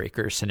weird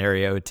tiebreaker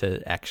scenario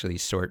to actually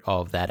sort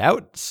all of that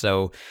out.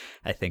 So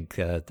I think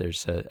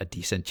there's a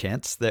decent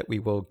chance that we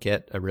will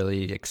get a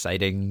really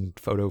exciting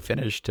photo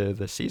finish to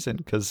the season,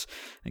 because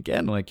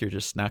again, like, you're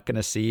just not going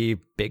to see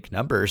big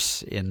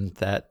numbers in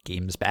that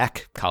games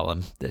back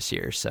column this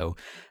year. So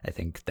I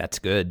think that's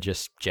good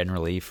just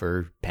generally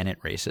for pennant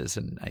races.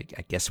 And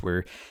I guess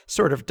we're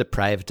sort of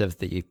deprived of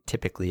the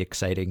typically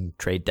exciting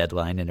trade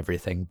deadline and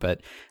everything,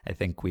 but I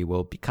think we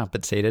will be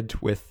compensated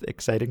with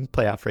exciting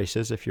playoff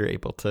races if you're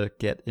able to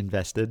get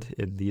invested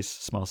in these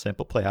small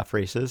sample playoff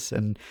races.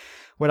 And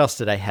what else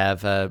did I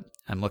have?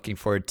 I'm looking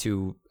forward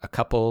to a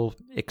couple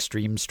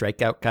extreme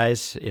strikeout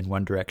guys in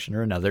one direction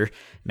or another.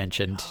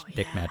 Mentioned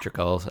Nick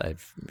Madrigal.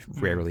 I've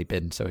rarely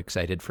been so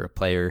excited for a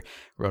player.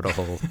 Wrote a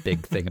whole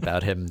big thing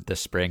about him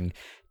this spring.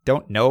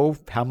 Don't know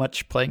how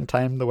much playing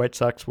time the White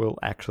Sox will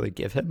actually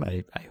give him.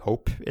 I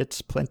hope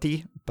it's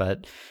plenty,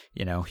 but,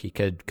 he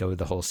could go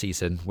the whole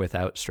season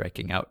without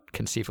striking out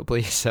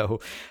conceivably. So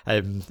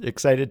I'm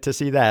excited to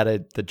see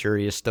that. The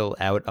jury is still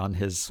out on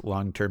his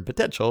long-term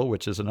potential,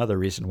 which is another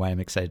reason why I'm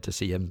excited to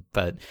see him.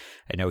 But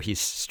I know he's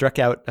struck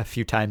out a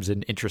few times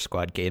in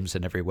intra-squad games,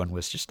 and everyone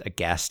was just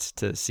aghast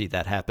to see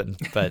that happen.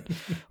 But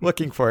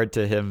looking forward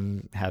to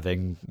him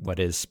having what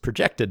is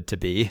projected to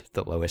be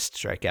the lowest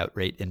strikeout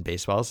rate in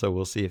baseball. So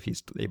we'll see if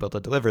he's able to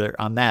deliver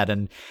on that.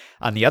 And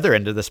on the other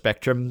end of the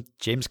spectrum,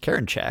 James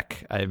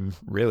Karinchak, I'm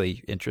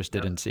really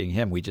interested in seeing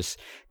him. We just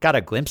got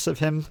a glimpse of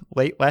him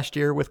late last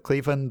year with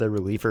Cleveland, the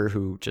reliever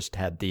who just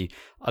had the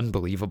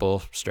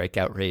unbelievable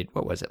strikeout rate.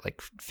 What was it, like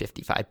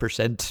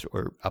 55%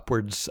 or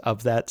upwards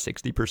of that,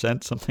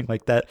 60%, something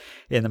like that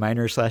in the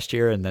minors last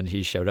year. And then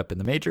he showed up in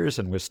the majors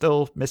and was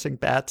still missing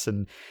bats.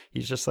 And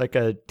he's just like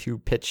a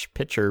 2-pitch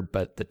pitcher,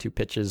 but the 2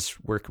 pitches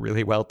work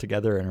really well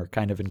together and are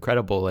kind of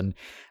incredible. And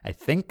I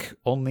think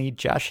only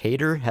Josh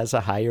Hader has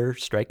a higher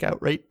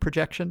strikeout rate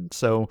projection.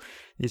 So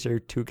these are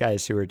 2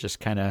 guys who are just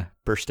kind of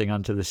bursting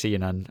onto the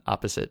scene on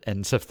opposite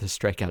ends of the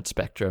strikeout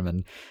spectrum.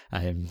 And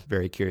I'm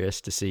very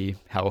curious to see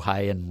how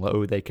high and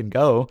low they can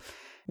go.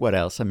 What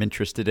else? I'm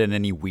interested in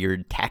any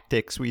weird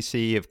tactics we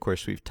see. Of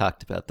course, we've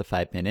talked about the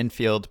 5-man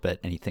infield, but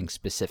anything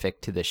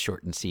specific to this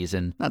shortened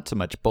season? Not so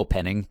much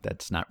bullpenning.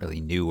 That's not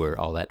really new or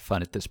all that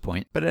fun at this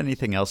point, but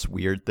anything else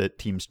weird that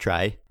teams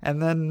try.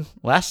 And then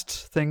last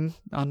thing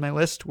on my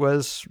list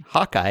was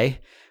Hawkeye,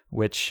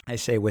 which I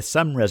say with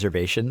some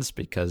reservations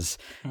because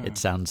it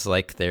sounds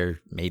like there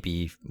may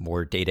be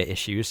more data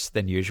issues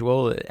than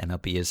usual.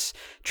 MLB is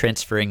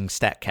transferring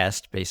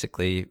StatCast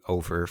basically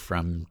over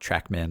from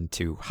TrackMan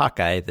to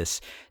Hawkeye,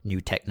 this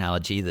new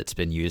technology that's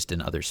been used in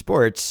other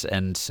sports.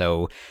 And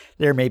so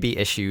there may be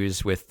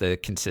issues with the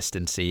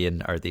consistency,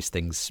 and are these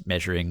things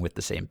measuring with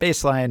the same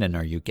baseline, and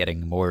are you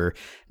getting more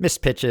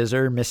missed pitches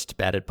or missed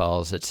batted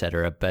balls,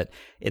 etc. But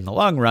in the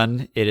long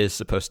run, it is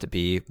supposed to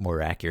be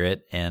more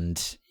accurate,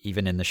 and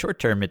even in the short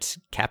term, it's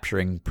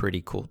capturing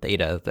pretty cool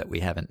data that we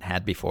haven't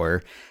had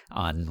before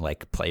on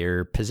like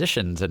player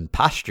positions and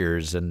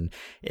postures. And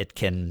it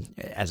can,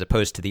 as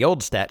opposed to the old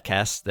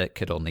StatCast that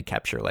could only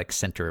capture like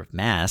center of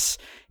mass,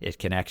 it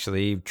can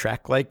actually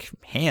track like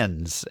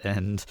hands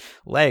and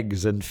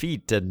legs and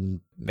feet and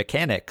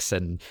mechanics,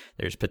 and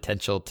there's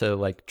potential to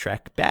like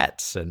track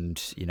bats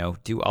and,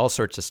 do all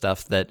sorts of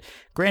stuff that,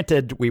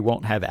 granted, we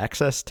won't have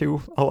access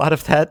to a lot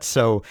of that.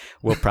 So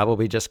we'll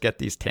probably just get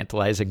these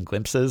tantalizing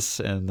glimpses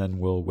and then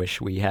we'll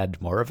wish we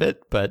had more of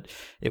it, but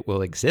it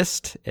will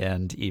exist.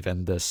 And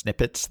even the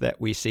snippets that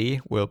we see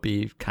will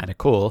be kind of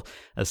cool,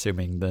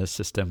 assuming the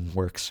system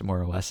works more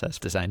or less as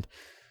designed.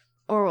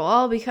 Or we'll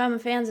all become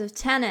fans of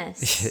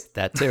tennis.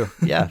 That too.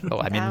 Yeah.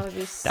 Well, I mean,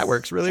 that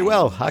works really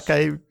well.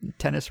 Hawkeye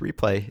tennis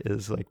replay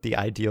is like the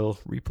ideal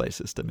replay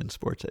system in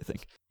sports, I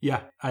think.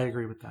 Yeah, I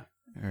agree with that.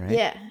 All right.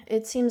 Yeah,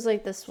 it seems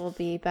like this will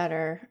be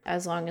better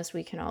as long as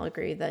we can all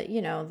agree that,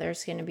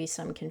 there's going to be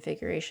some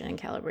configuration and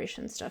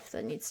calibration stuff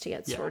that needs to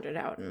get sorted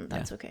out, and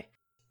that's okay.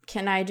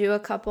 Can I do a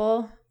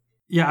couple?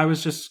 Yeah, I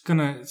was just going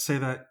to say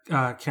that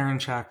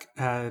Karinchak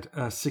had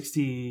a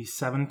 67%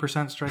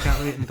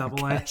 strikeout rate in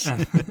Double-A.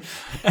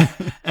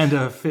 And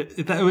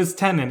it was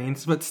 10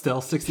 innings, but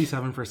still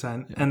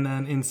 67%. Yeah. And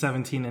then in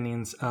 17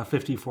 innings,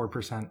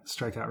 54%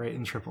 strikeout rate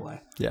in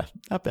Triple-A. Yeah,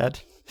 not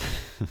bad.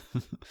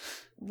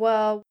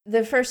 Well,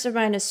 the first of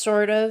mine is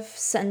sort of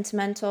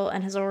sentimental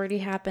and has already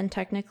happened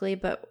technically,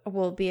 but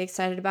we'll be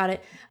excited about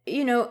it.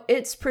 You know,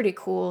 it's pretty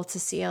cool to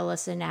see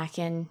Alyssa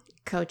Nakken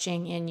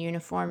coaching in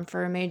uniform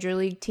for a major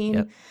league team.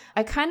 Yep.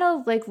 I kind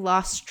of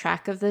lost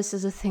track of this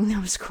as a thing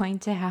that was going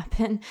to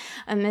happen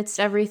amidst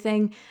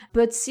everything,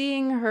 but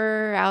seeing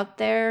her out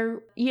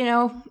there, you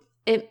know,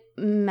 it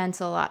meant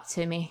a lot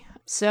to me.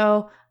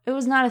 So it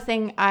was not a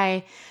thing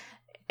I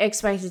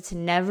expected to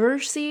never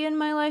see in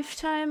my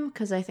lifetime,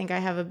 because I think I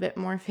have a bit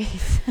more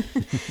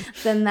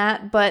faith than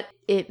that, but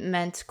it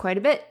meant quite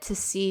a bit to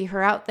see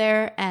her out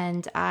there,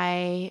 and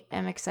I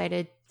am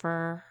excited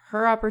for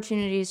her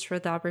opportunities, for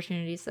the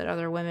opportunities that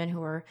other women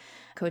who are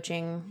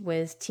coaching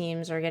with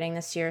teams are getting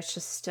this year. It's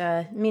just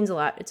means a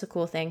lot. It's a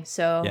cool thing.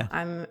 So yeah.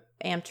 I'm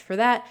amped for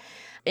that.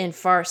 In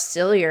far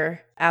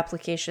sillier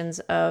applications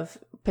of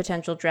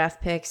potential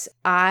draft picks,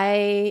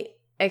 I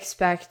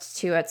expect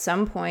to at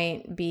some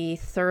point be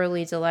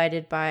thoroughly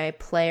delighted by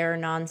player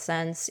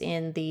nonsense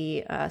in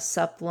the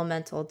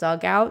supplemental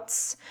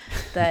dugouts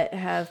that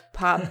have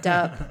popped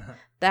up.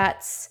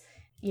 That's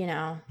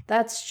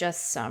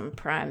just some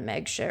prime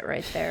Meg shit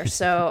right there.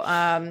 So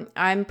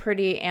I'm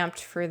pretty amped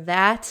for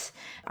that.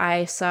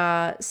 I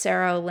saw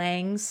Sarah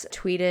Langs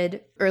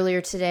tweeted earlier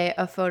today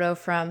a photo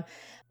from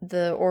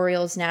the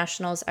Orioles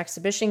Nationals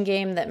exhibition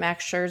game that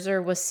Max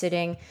Scherzer was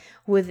sitting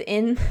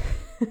within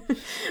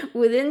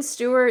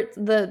Stewart,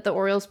 the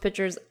Orioles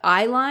pitcher's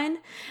eye line.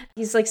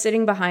 He's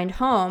sitting behind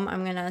home.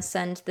 I'm going to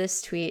send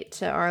this tweet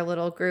to our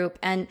little group.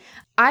 And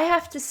I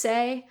have to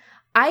say,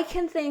 I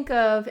can think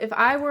of, if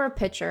I were a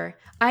pitcher,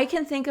 I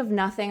can think of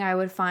nothing I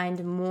would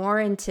find more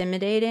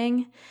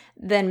intimidating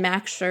than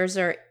Max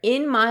Scherzer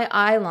in my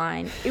eye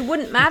line. It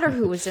wouldn't matter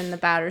who was in the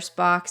batter's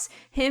box.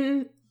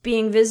 Him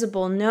being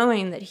visible,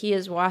 knowing that he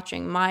is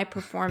watching my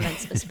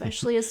performance,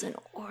 especially as an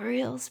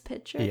Orioles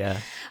pitcher. Yeah.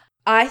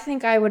 I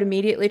think I would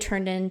immediately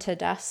turn into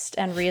dust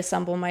and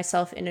reassemble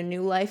myself in a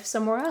new life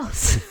somewhere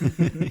else.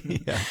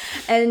 Yeah.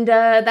 And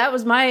that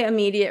was my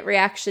immediate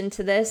reaction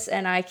to this.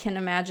 And I can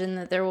imagine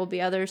that there will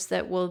be others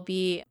that will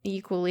be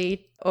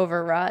equally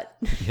overwrought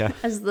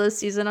as the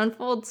season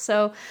unfolds.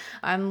 So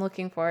I'm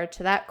looking forward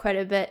to that quite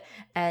a bit.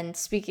 And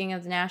speaking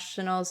of the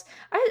Nationals,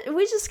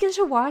 we just get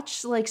to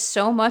watch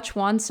so much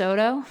Juan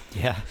Soto.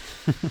 Yeah.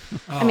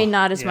 I mean,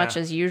 not as much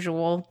as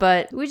usual,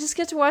 but we just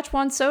get to watch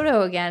Juan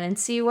Soto again and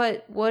see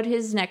what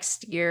his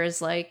next year is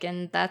like.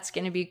 And that's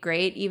going to be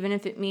great, even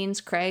if it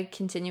means Craig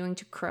continuing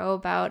to crow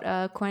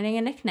about coining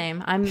a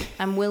nickname.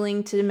 I'm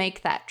willing to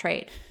make that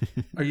trade.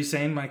 Are you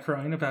saying my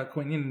crowing about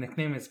coining a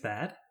nickname is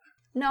bad?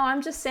 No,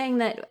 I'm just saying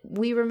that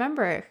we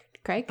remember,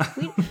 Craig.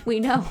 We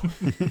know.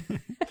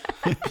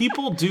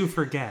 People do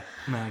forget,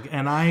 Meg,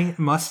 and I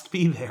must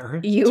be there.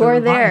 You are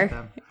there.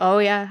 Them. Oh,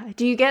 yeah.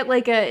 Do you get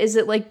is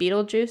it like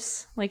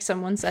Beetlejuice?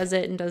 Someone says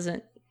it and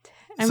doesn't.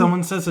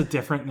 Someone says a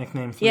different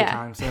nickname 3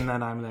 times, and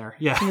then I'm there.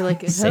 Yeah. You're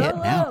like, say it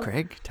now,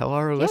 Craig. Tell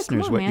our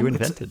listeners what you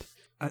invented.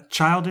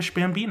 Childish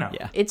Bambino.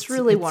 Yeah. It's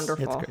really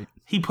wonderful. It's great.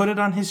 He put it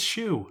on his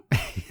shoe.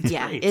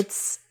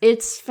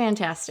 It's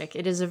fantastic.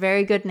 It is a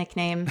very good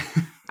nickname.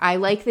 I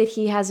like that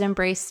he has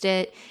embraced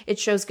it. It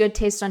shows good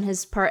taste on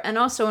his part, and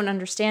also an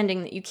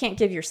understanding that you can't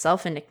give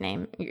yourself a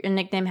nickname. A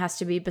nickname has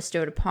to be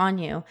bestowed upon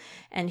you,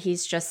 and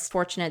he's just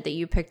fortunate that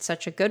you picked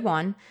such a good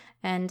one,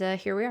 and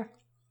here we are.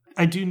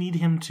 I do need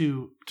him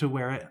to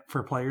wear it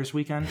for Players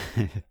Weekend.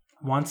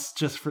 Once,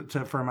 just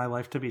for my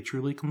life to be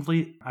truly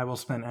complete. I will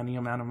spend any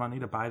amount of money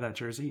to buy that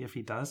jersey if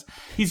he does.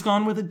 He's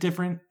gone with a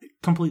different,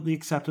 completely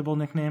acceptable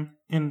nickname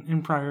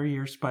in prior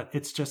years, but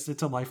it's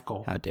a life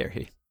goal. How dare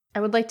he? I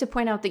would like to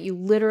point out that you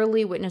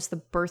literally witnessed the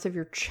birth of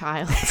your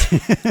child.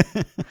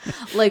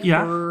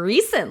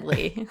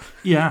 Recently.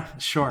 Yeah,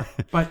 sure.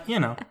 But,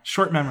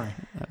 short memory.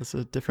 That was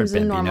a different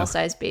Bambino. It was a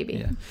normal-sized baby.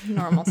 Yeah.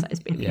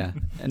 Normal-sized baby. Yeah.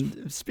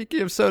 And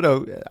speaking of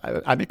Soto,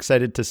 I'm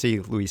excited to see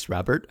Luis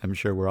Robert. I'm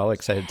sure we're all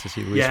excited to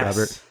see Luis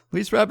Robert.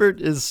 Luis Robert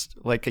is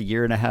a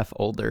year and a half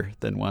older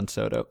than Juan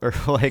Soto, or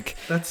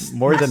that's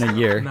more than a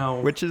year,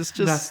 which is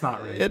just, that's not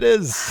right. It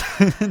is.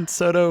 And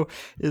Soto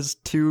is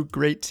 2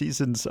 great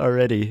seasons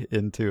already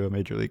into a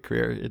major league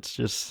career. It's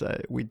just,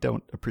 we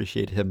don't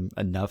appreciate him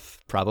enough,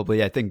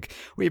 probably. I think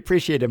we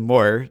appreciate him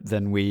more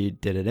than we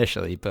did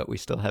initially, but we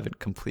still haven't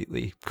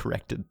completely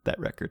corrected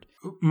that record.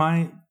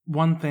 My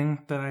one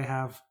thing that I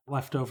have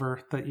left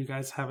over that you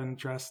guys haven't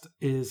addressed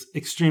is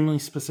extremely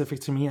specific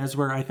to me, as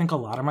where I think a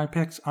lot of my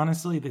picks,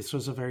 honestly, this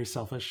was a very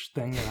selfish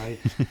thing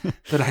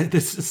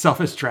this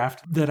selfish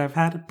draft that I've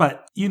had.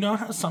 But you know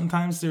how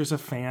sometimes there's a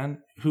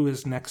fan who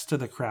is next to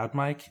the crowd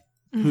mic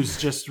who's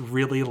just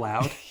really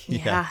loud?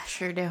 Yeah,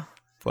 sure do.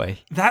 Boy.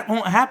 That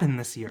won't happen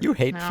this year. You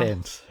hate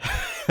fans.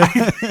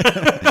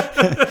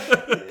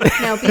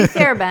 Now, be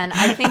fair, Ben.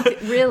 I think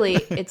really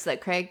it's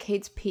that Craig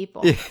hates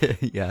people.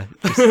 Yeah,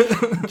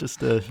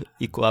 just a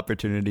equal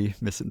opportunity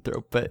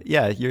misanthrope. But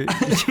yeah, you're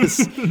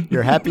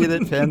happy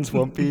that fans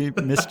won't be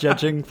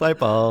misjudging fly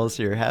balls.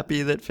 You're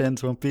happy that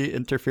fans won't be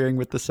interfering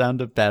with the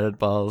sound of batted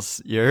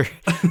balls. You're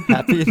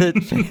happy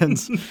that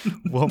fans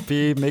won't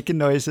be making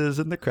noises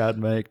in the crowd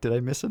mic. Did I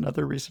miss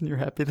another reason you're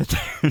happy that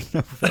there are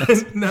no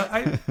fans? No,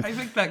 I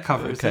think that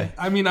covers it.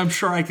 I mean, I'm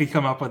sure I could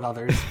come up with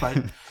others, but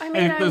I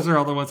think those are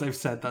all the ones I've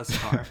said thus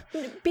far.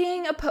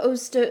 Being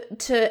opposed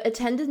to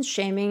attendance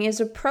shaming is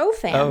a pro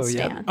fan stance.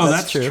 Yeah. Oh,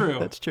 that's true.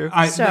 That's true.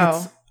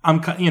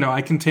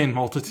 I contain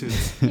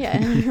multitudes. Yeah,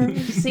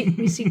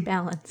 we seek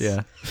balance.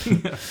 Yeah.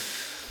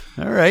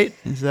 All right.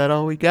 Is that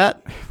all we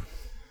got?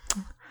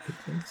 I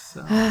think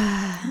so.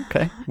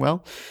 Okay.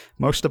 Well,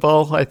 most of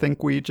all, I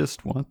think we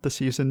just want the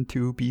season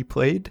to be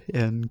played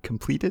and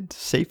completed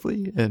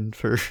safely, and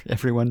for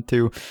everyone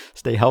to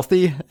stay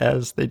healthy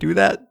as they do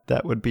that.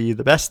 That would be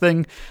the best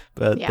thing.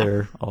 But there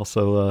are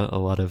also a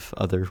lot of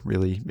other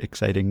really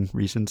exciting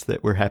reasons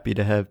that we're happy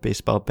to have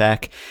baseball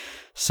back.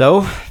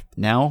 So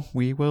now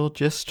we will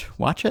just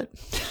watch it.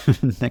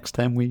 Next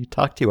time we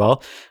talk to you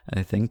all,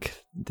 I think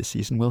the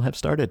season will have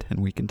started,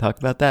 and we can talk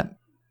about that.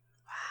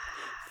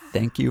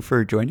 Thank you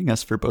for joining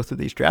us for both of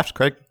these drafts,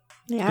 Craig.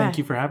 Yeah. Thank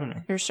you for having me.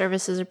 Your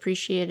service is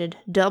appreciated.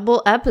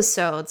 Double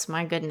episodes,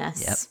 my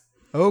goodness. Yep.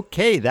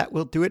 Okay, that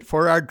will do it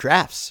for our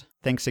drafts.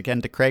 Thanks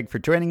again to Craig for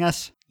joining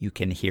us. You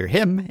can hear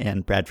him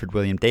and Bradford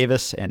William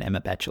Davis and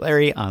Emma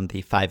Baccelari on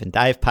the Five and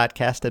Dive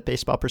podcast at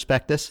Baseball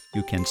Prospectus.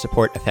 You can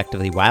support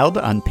Effectively Wild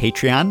on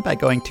Patreon by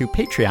going to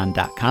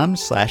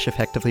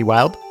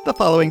patreon.com/effectivelywild. The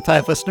following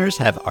 5 listeners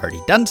have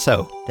already done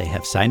so. They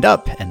have signed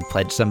up and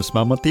pledged some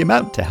small monthly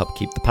amount to help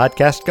keep the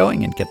podcast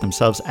going and get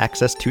themselves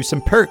access to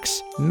some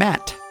perks.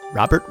 Matt,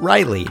 Robert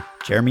Riley,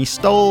 Jeremy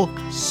Stoll,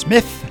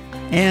 Smith,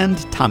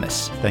 and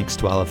Thomas. Thanks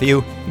to all of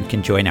you. You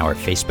can join our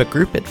Facebook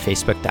group at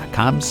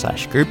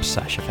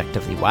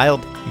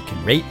facebook.com/groups/effectivelywild. You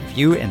can rate,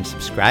 review, and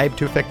subscribe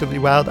to Effectively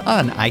Wild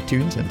on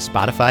iTunes and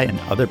Spotify and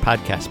other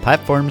podcast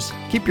platforms.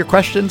 Keep your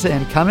questions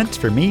and comments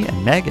for me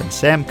and Meg and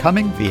Sam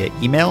coming via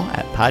email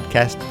at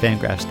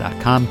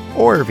podcast@fangraphs.com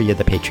or via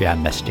the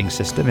Patreon messaging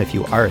system if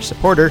you are a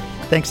supporter.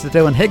 Thanks to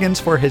Dylan Higgins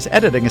for his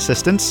editing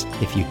assistance.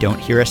 If you don't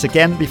hear us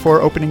again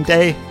before opening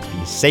day,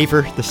 please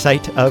savor the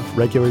sight of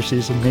regular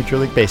season Major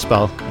League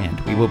Baseball,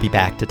 and we will be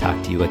back to talk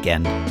to you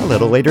again a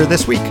little later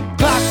this week.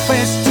 Clock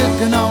face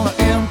ticking on an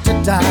empty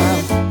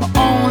time.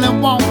 I only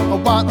want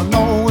what I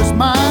know is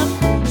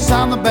mine.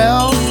 Sound the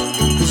bell.